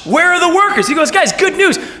gosh, where are the workers? He goes, guys, good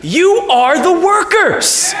news. You are the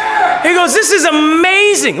workers. He goes, this is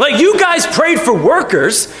amazing. Like, you guys prayed for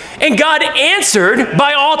workers, and God answered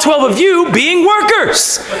by all 12 of you being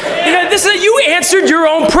workers. You answered your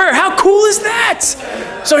own prayer. How cool is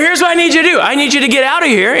that? So here's what I need you to do. I need you to get out of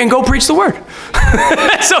here and go preach the word.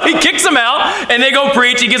 So he kicks them out, and they go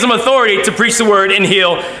preach. He gives them authority to preach the word and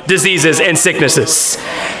heal diseases and sicknesses.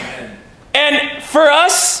 And for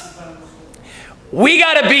us, we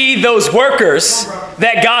got to be those workers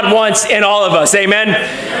that God wants in all of us. Amen?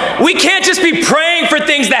 We can't just be praying for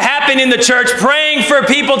things that happen in the church, praying for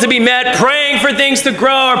people to be met, praying for things to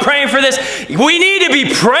grow, or praying for this. We need to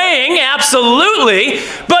be praying, absolutely,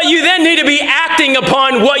 but you then need to be acting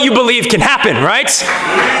upon what you believe can happen, right?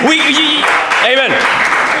 Amen.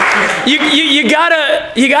 You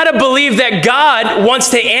gotta believe that God wants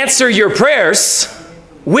to answer your prayers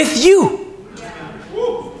with you.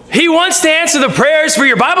 He wants to answer the prayers for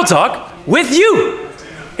your Bible talk with you.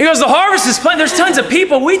 He goes, the harvest is plenty. There's tons of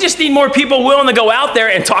people. We just need more people willing to go out there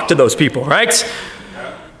and talk to those people, right?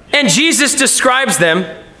 And Jesus describes them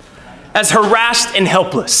as harassed and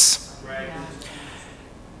helpless.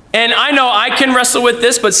 And I know I can wrestle with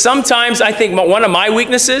this, but sometimes I think one of my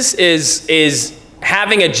weaknesses is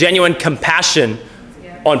having a genuine compassion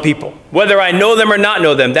on people. Whether I know them or not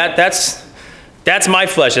know them, that's That's my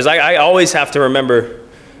flesh. I always have to remember,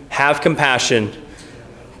 have compassion.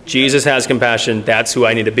 Jesus has compassion. That's who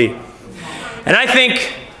I need to be. And I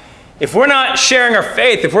think if we're not sharing our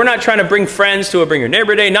faith, if we're not trying to bring friends to a Bring Your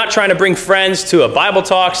Neighbor Day, not trying to bring friends to a Bible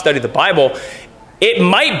talk, study the Bible, it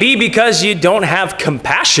might be because you don't have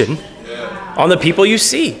compassion on the people you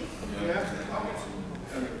see.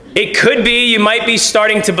 It could be you might be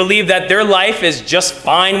starting to believe that their life is just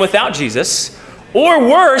fine without Jesus. Or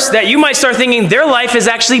worse, that you might start thinking their life is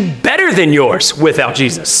actually better than yours without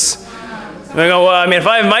Jesus. And I go, well, I mean, if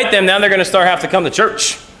I invite them, now they're going to have to come to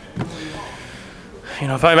church. You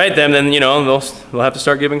know, if I invite them, then, you know, they'll have to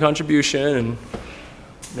start giving contribution. And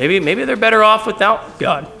maybe they're better off without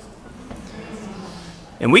God.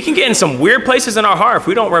 And we can get in some weird places in our heart if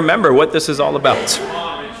we don't remember what this is all about.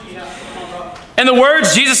 And the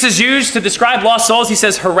words Jesus has used to describe lost souls, he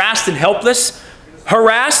says harassed and helpless.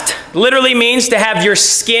 Harassed literally means to have your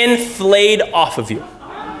skin flayed off of you.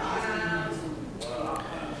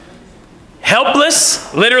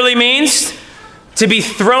 Helpless literally means to be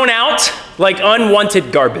thrown out like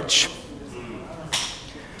unwanted garbage.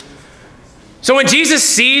 So when Jesus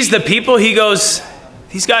sees the people, he goes,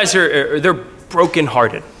 these guys they're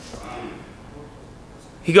brokenhearted.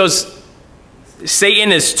 He goes,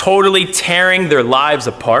 Satan is totally tearing their lives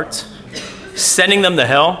apart, sending them to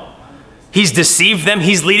hell. He's deceived them.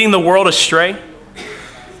 He's leading the world astray.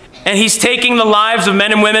 And he's taking the lives of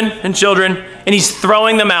men and women and children, and he's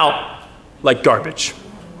throwing them out like garbage.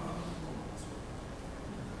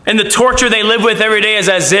 And the torture they live with every day is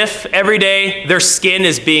as if every day their skin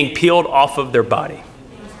is being peeled off of their body.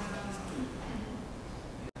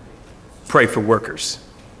 Pray for workers.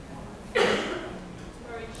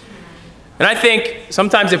 And I think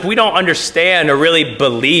sometimes if we don't understand or really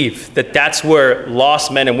believe that that's where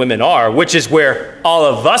lost men and women are, which is where all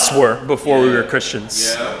of us were before we were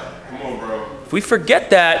Christians. Yeah, come on, bro. If we forget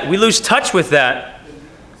that, we lose touch with that,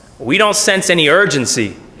 we don't sense any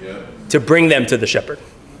urgency to bring them to the shepherd.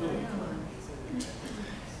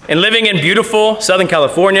 And living in beautiful Southern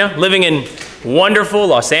California, living in wonderful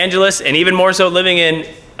Los Angeles, and even more so living in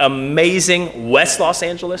amazing West Los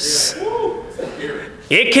Angeles,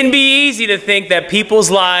 it can be easy to think that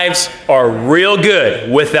people's lives are real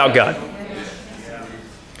good without God.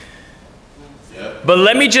 But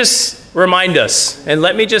let me just remind us, and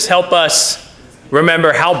let me just help us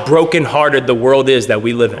remember how brokenhearted the world is that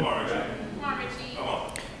we live in.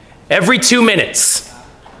 Every 2 minutes,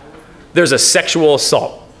 there's a sexual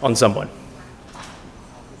assault on someone.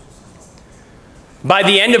 By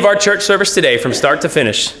the end of our church service today, from start to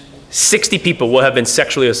finish, 60 people will have been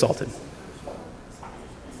sexually assaulted.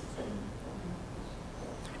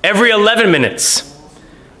 Every 11 minutes,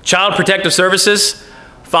 Child Protective Services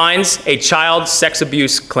finds a child sex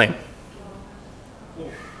abuse claim.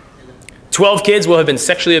 12 kids will have been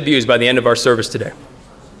sexually abused by the end of our service today.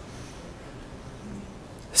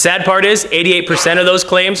 Sad part is 88% of those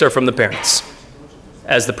claims are from the parents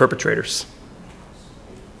as the perpetrators.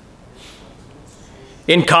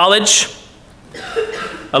 In college,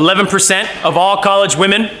 11% of all college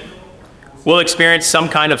women will experience some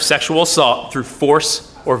kind of sexual assault through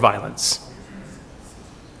force or violence.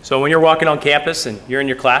 So when you're walking on campus and you're in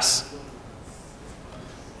your class,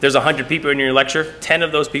 there's 100 people in your lecture, 10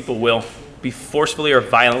 of those people will be forcefully or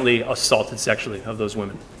violently assaulted sexually of those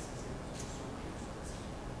women.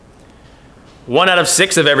 1 out of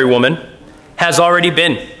 6 of every woman has already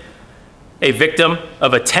been a victim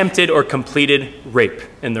of attempted or completed rape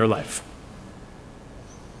in their life.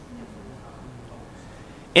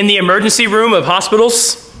 In the emergency room of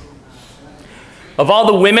hospitals, of all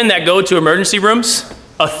the women that go to emergency rooms,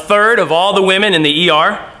 1/3 of all the women in the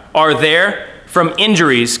ER are there from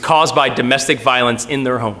injuries caused by domestic violence in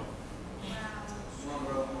their home.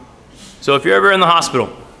 So if you're ever in the hospital,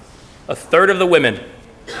 1/3 of the women,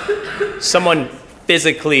 someone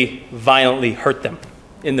physically, violently hurt them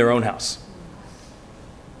in their own house.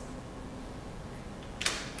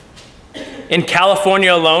 In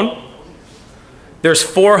California alone, there's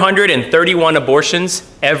 431 abortions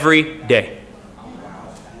every day.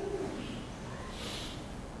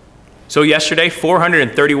 So yesterday,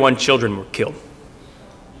 431 children were killed.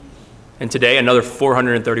 And today, another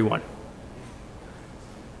 431.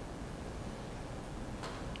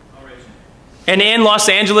 And in Los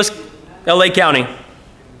Angeles, LA County,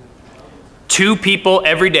 2 people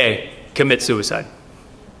every day commit suicide.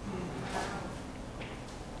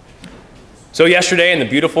 So yesterday, in the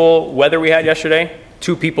beautiful weather we had yesterday,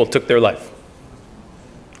 2 people took their life.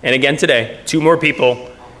 And again today, 2 more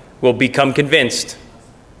people will become convinced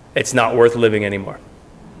it's not worth living anymore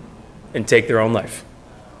and take their own life.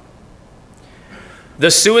 The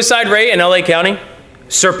suicide rate in LA County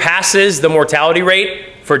surpasses the mortality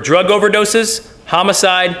rate for drug overdoses,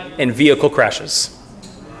 homicide, and vehicle crashes.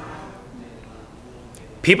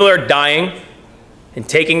 People are dying and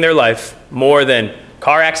taking their life more than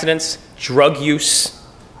car accidents, drug use,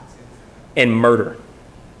 and murder.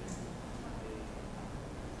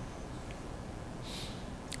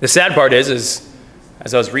 The sad part is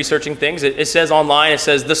as I was researching things, it says online, it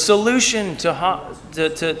says the solution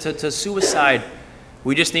to suicide,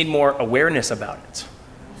 we just need more awareness about it.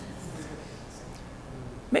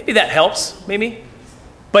 Maybe that helps, maybe,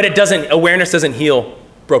 but awareness doesn't heal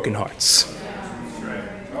broken hearts.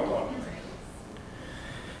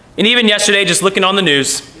 And even yesterday, just looking on the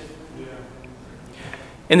news,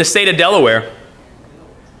 in the state of Delaware,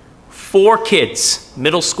 4 kids,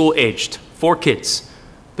 middle school aged, 4 kids,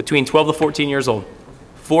 between 12 to 14 years old,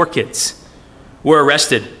 4 kids were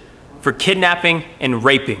arrested for kidnapping and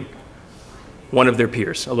raping one of their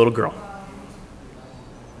peers, a little girl.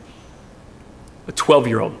 A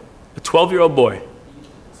 12-year-old boy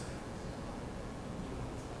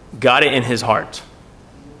got it in his heart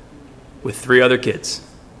with 3 other kids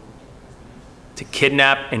to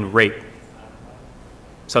kidnap and rape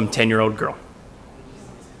some 10-year-old girl.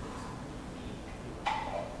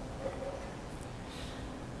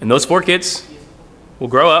 And those 4 kids will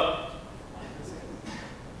grow up,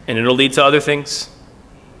 and it'll lead to other things.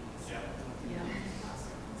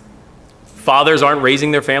 Fathers aren't raising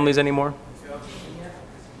their families anymore.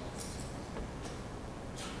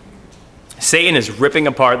 Satan is ripping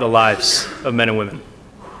apart the lives of men and women.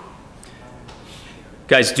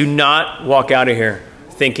 Guys, do not walk out of here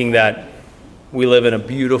thinking that we live in a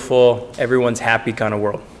beautiful, everyone's happy kind of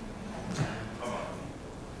world.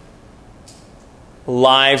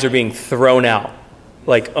 Lives are being thrown out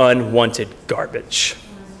like unwanted garbage.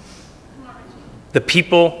 The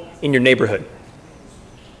people in your neighborhood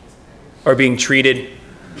are being treated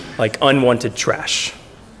like unwanted trash.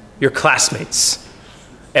 Your classmates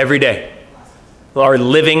every day are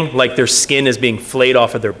living like their skin is being flayed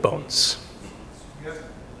off of their bones.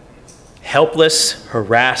 Helpless,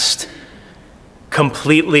 harassed,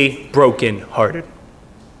 completely broken-hearted.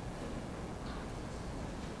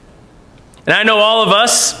 And I know all of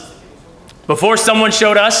us, before someone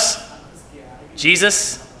showed us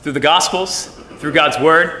Jesus through the Gospels, through God's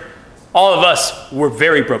Word, all of us were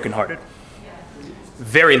very brokenhearted,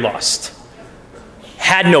 very lost,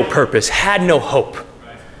 had no purpose, had no hope.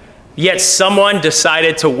 Yet someone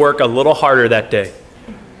decided to work a little harder that day.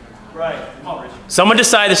 Someone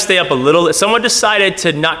decided to stay up a little, someone decided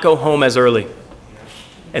to not go home as early,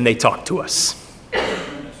 and they talked to us.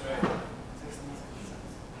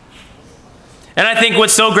 And I think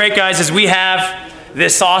what's so great, guys, is we have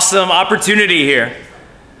this awesome opportunity here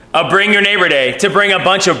of Bring Your Neighbor Day to bring a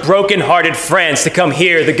bunch of broken-hearted friends to come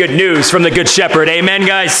hear the good news from the Good Shepherd. Amen,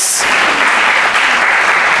 guys?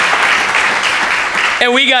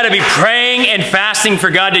 And we got to be praying and fasting for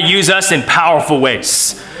God to use us in powerful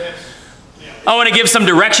ways. I want to give some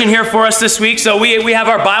direction here for us this week. So we have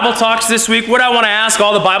our Bible talks this week. What I want to ask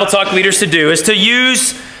all the Bible talk leaders to do is to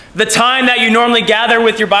use the time that you normally gather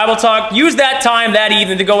with your Bible talk, use that time that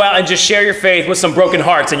evening to go out and just share your faith with some broken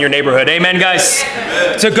hearts in your neighborhood. Amen, guys?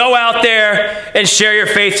 Amen. To go out there and share your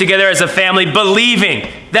faith together as a family, believing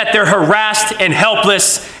that they're harassed and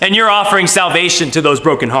helpless, and you're offering salvation to those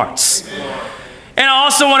broken hearts. And I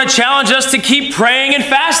also want to challenge us to keep praying and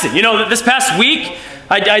fasting. You know, this past week,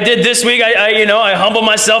 I did this week, I humbled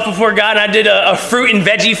myself before God, and I did a fruit and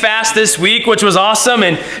veggie fast this week, which was awesome,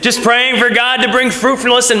 and just praying for God to bring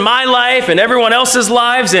fruitfulness in my life and everyone else's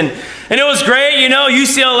lives, and it was great. You know,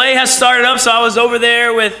 UCLA has started up, so I was over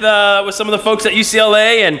there with some of the folks at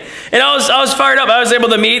UCLA, and I was fired up. I was able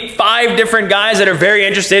to meet 5 different guys that are very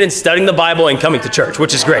interested in studying the Bible and coming to church,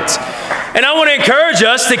 which is great. And I want to encourage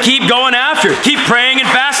us to keep going after it, keep praying and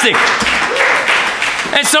fasting.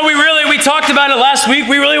 And so we talked about it last week.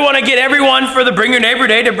 We really want to get everyone for the Bring Your Neighbor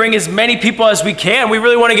Day to bring as many people as we can. We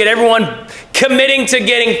really want to get everyone committing to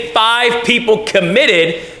getting 5 people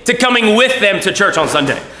committed to coming with them to church on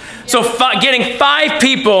Sunday. So getting 5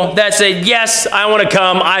 people that say, yes, I want to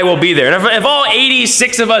come, I will be there. And if all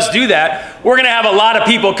 86 of us do that, we're going to have a lot of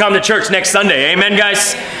people come to church next Sunday. Amen,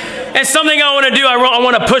 guys? And something I want to do, I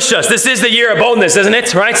want to push us. This is the year of boldness, isn't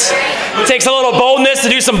it? Right? It takes a little boldness to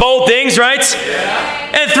do some bold things, right?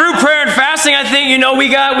 And through prayer and fasting, I think, we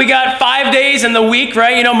got 5 days in the week,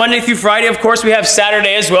 right? Monday through Friday. Of course, we have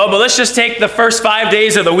Saturday as well. But let's just take the first 5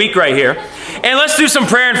 days of the week right here. And let's do some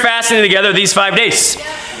prayer and fasting together these 5 days.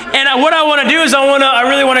 And what I want to do is I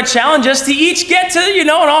really want to challenge us to each get to, an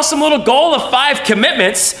awesome little goal of 5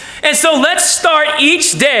 commitments. And so let's start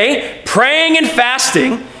each day praying and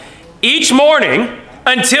fasting each morning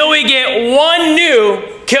until we get one new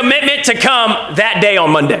commitment to come that day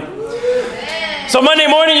on Monday. So Monday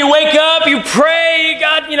morning you wake up, you pray,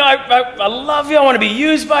 God, I love you, I want to be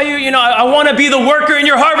used by you, I want to be the worker in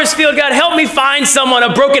your harvest field. God, help me find someone,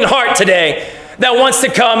 a broken heart today that wants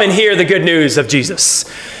to come and hear the good news of Jesus.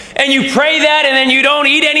 And you pray that, and then you don't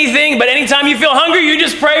eat anything, but anytime you feel hungry, you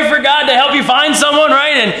just pray for God to help you find someone,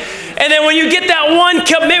 right? And then when you get that one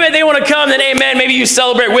commitment, they want to come, then amen, maybe you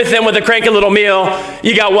celebrate with them with a cranky little meal.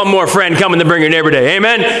 You got one more friend coming to bring your neighbor day,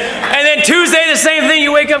 amen? And then Tuesday, the same thing.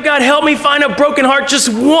 You wake up, God, help me find a broken heart, just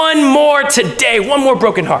one more today, one more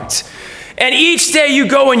broken heart. And each day you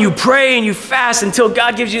go and you pray and you fast until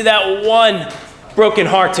God gives you that one broken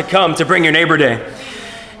heart to come to bring your neighbor day.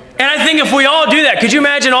 And I think if we all do that, could you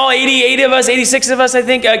imagine all 88 of us, 86 of us, I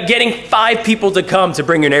think, getting 5 people to come to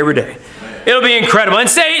bring your neighbor day? It'll be incredible. And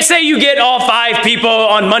say you get all 5 people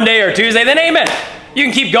on Monday or Tuesday, then amen. You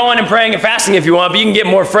can keep going and praying and fasting if you want, but you can get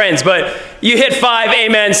more friends. But you hit 5,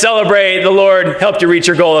 amen, celebrate. The Lord helped you reach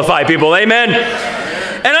your goal of 5 people, amen.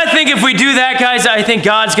 And I think if we do that, guys, I think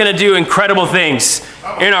God's going to do incredible things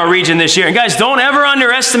in our region this year. And guys, don't ever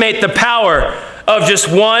underestimate the power of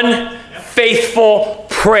just one faithful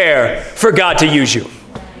prayer for God to use you.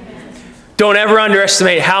 Don't ever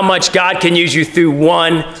underestimate how much God can use you through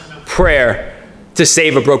one prayer to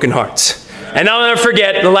save a broken heart. And I'll never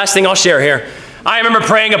forget, the last thing I'll share here, I remember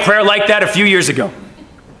praying a prayer like that a few years ago.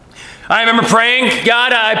 I remember praying,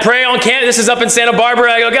 God, I pray on campus, this is up in Santa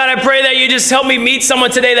Barbara, I go, God, I pray that you just help me meet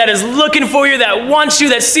someone today that is looking for you, that wants you,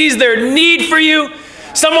 that sees their need for you,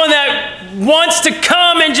 someone that wants to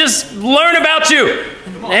come and just learn about you.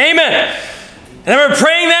 Amen. And I remember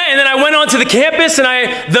praying that, and then I went onto the campus,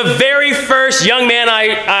 and the very first young man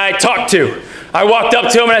I talked to, I walked up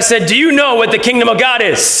to him and I said, do you know what the kingdom of God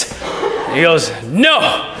is? And he goes, no.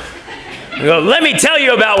 I go, let me tell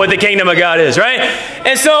you about what the kingdom of God is, right?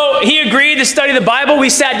 And so he agreed to study the Bible. We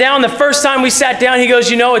sat down. The first time we sat down, he goes,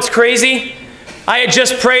 it's crazy. I had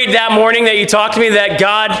just prayed that morning that you talked to me that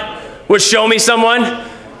God would show me someone.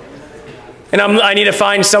 And I need to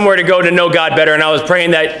find somewhere to go to know God better. And I was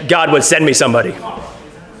praying that God would send me somebody.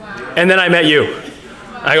 And then I met you.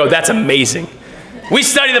 I go, that's amazing. We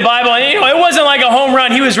studied the Bible, and it wasn't like a home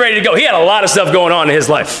run. He was ready to go. He had a lot of stuff going on in his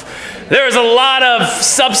life. There was a lot of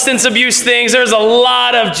substance abuse things. There was a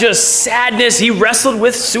lot of just sadness. He wrestled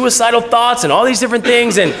with suicidal thoughts and all these different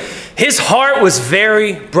things, and his heart was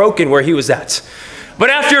very broken where he was at. But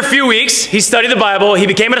after a few weeks, he studied the Bible, he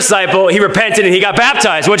became a disciple, he repented, and he got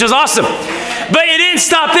baptized, which was awesome. But it didn't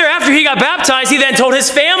stop there. After he got baptized, he then told his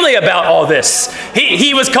family about all this.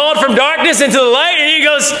 He was called from darkness into the light, and he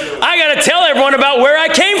goes, I got to tell everyone about where I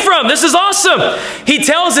came from. This is awesome. He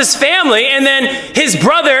tells his family, and then his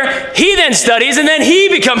brother, he then studies, and then he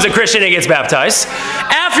becomes a Christian and gets baptized.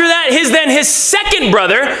 After that, his second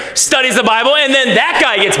brother studies the Bible, and then that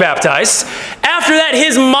guy gets baptized. After that,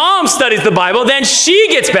 his mom studies the Bible, then she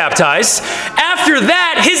gets baptized. After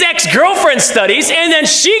that, his ex-girlfriend studies, and then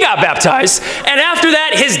she got baptized. And after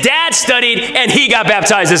that, his dad studied, and he got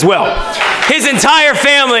baptized as well. His entire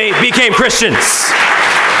family became Christians.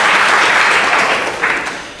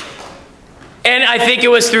 And I think it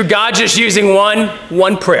was through God just using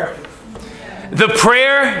one prayer. The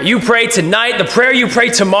prayer you pray tonight, the prayer you pray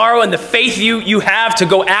tomorrow, and the faith you have to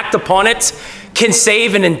go act upon it can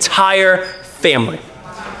save an entire family,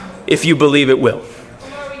 if you believe it will.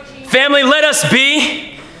 Family, let us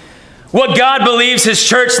be what God believes his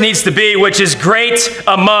church needs to be, which is great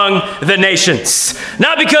among the nations.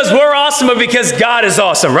 Not because we're awesome, but because God is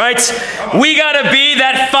awesome, right? We got to be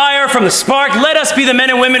that fire from the spark. Let us be the men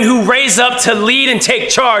and women who raise up to lead and take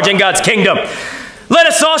charge in God's kingdom. Let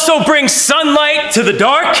us also bring sunlight to the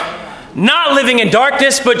dark, not living in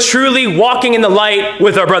darkness, but truly walking in the light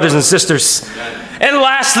with our brothers and sisters. And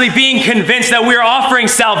lastly, being convinced that we're offering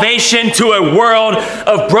salvation to a world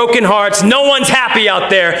of broken hearts. No one's happy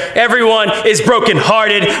out there. Everyone is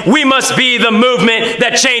brokenhearted. We must be the movement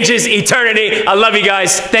that changes eternity. I love you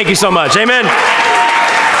guys. Thank you so much. Amen.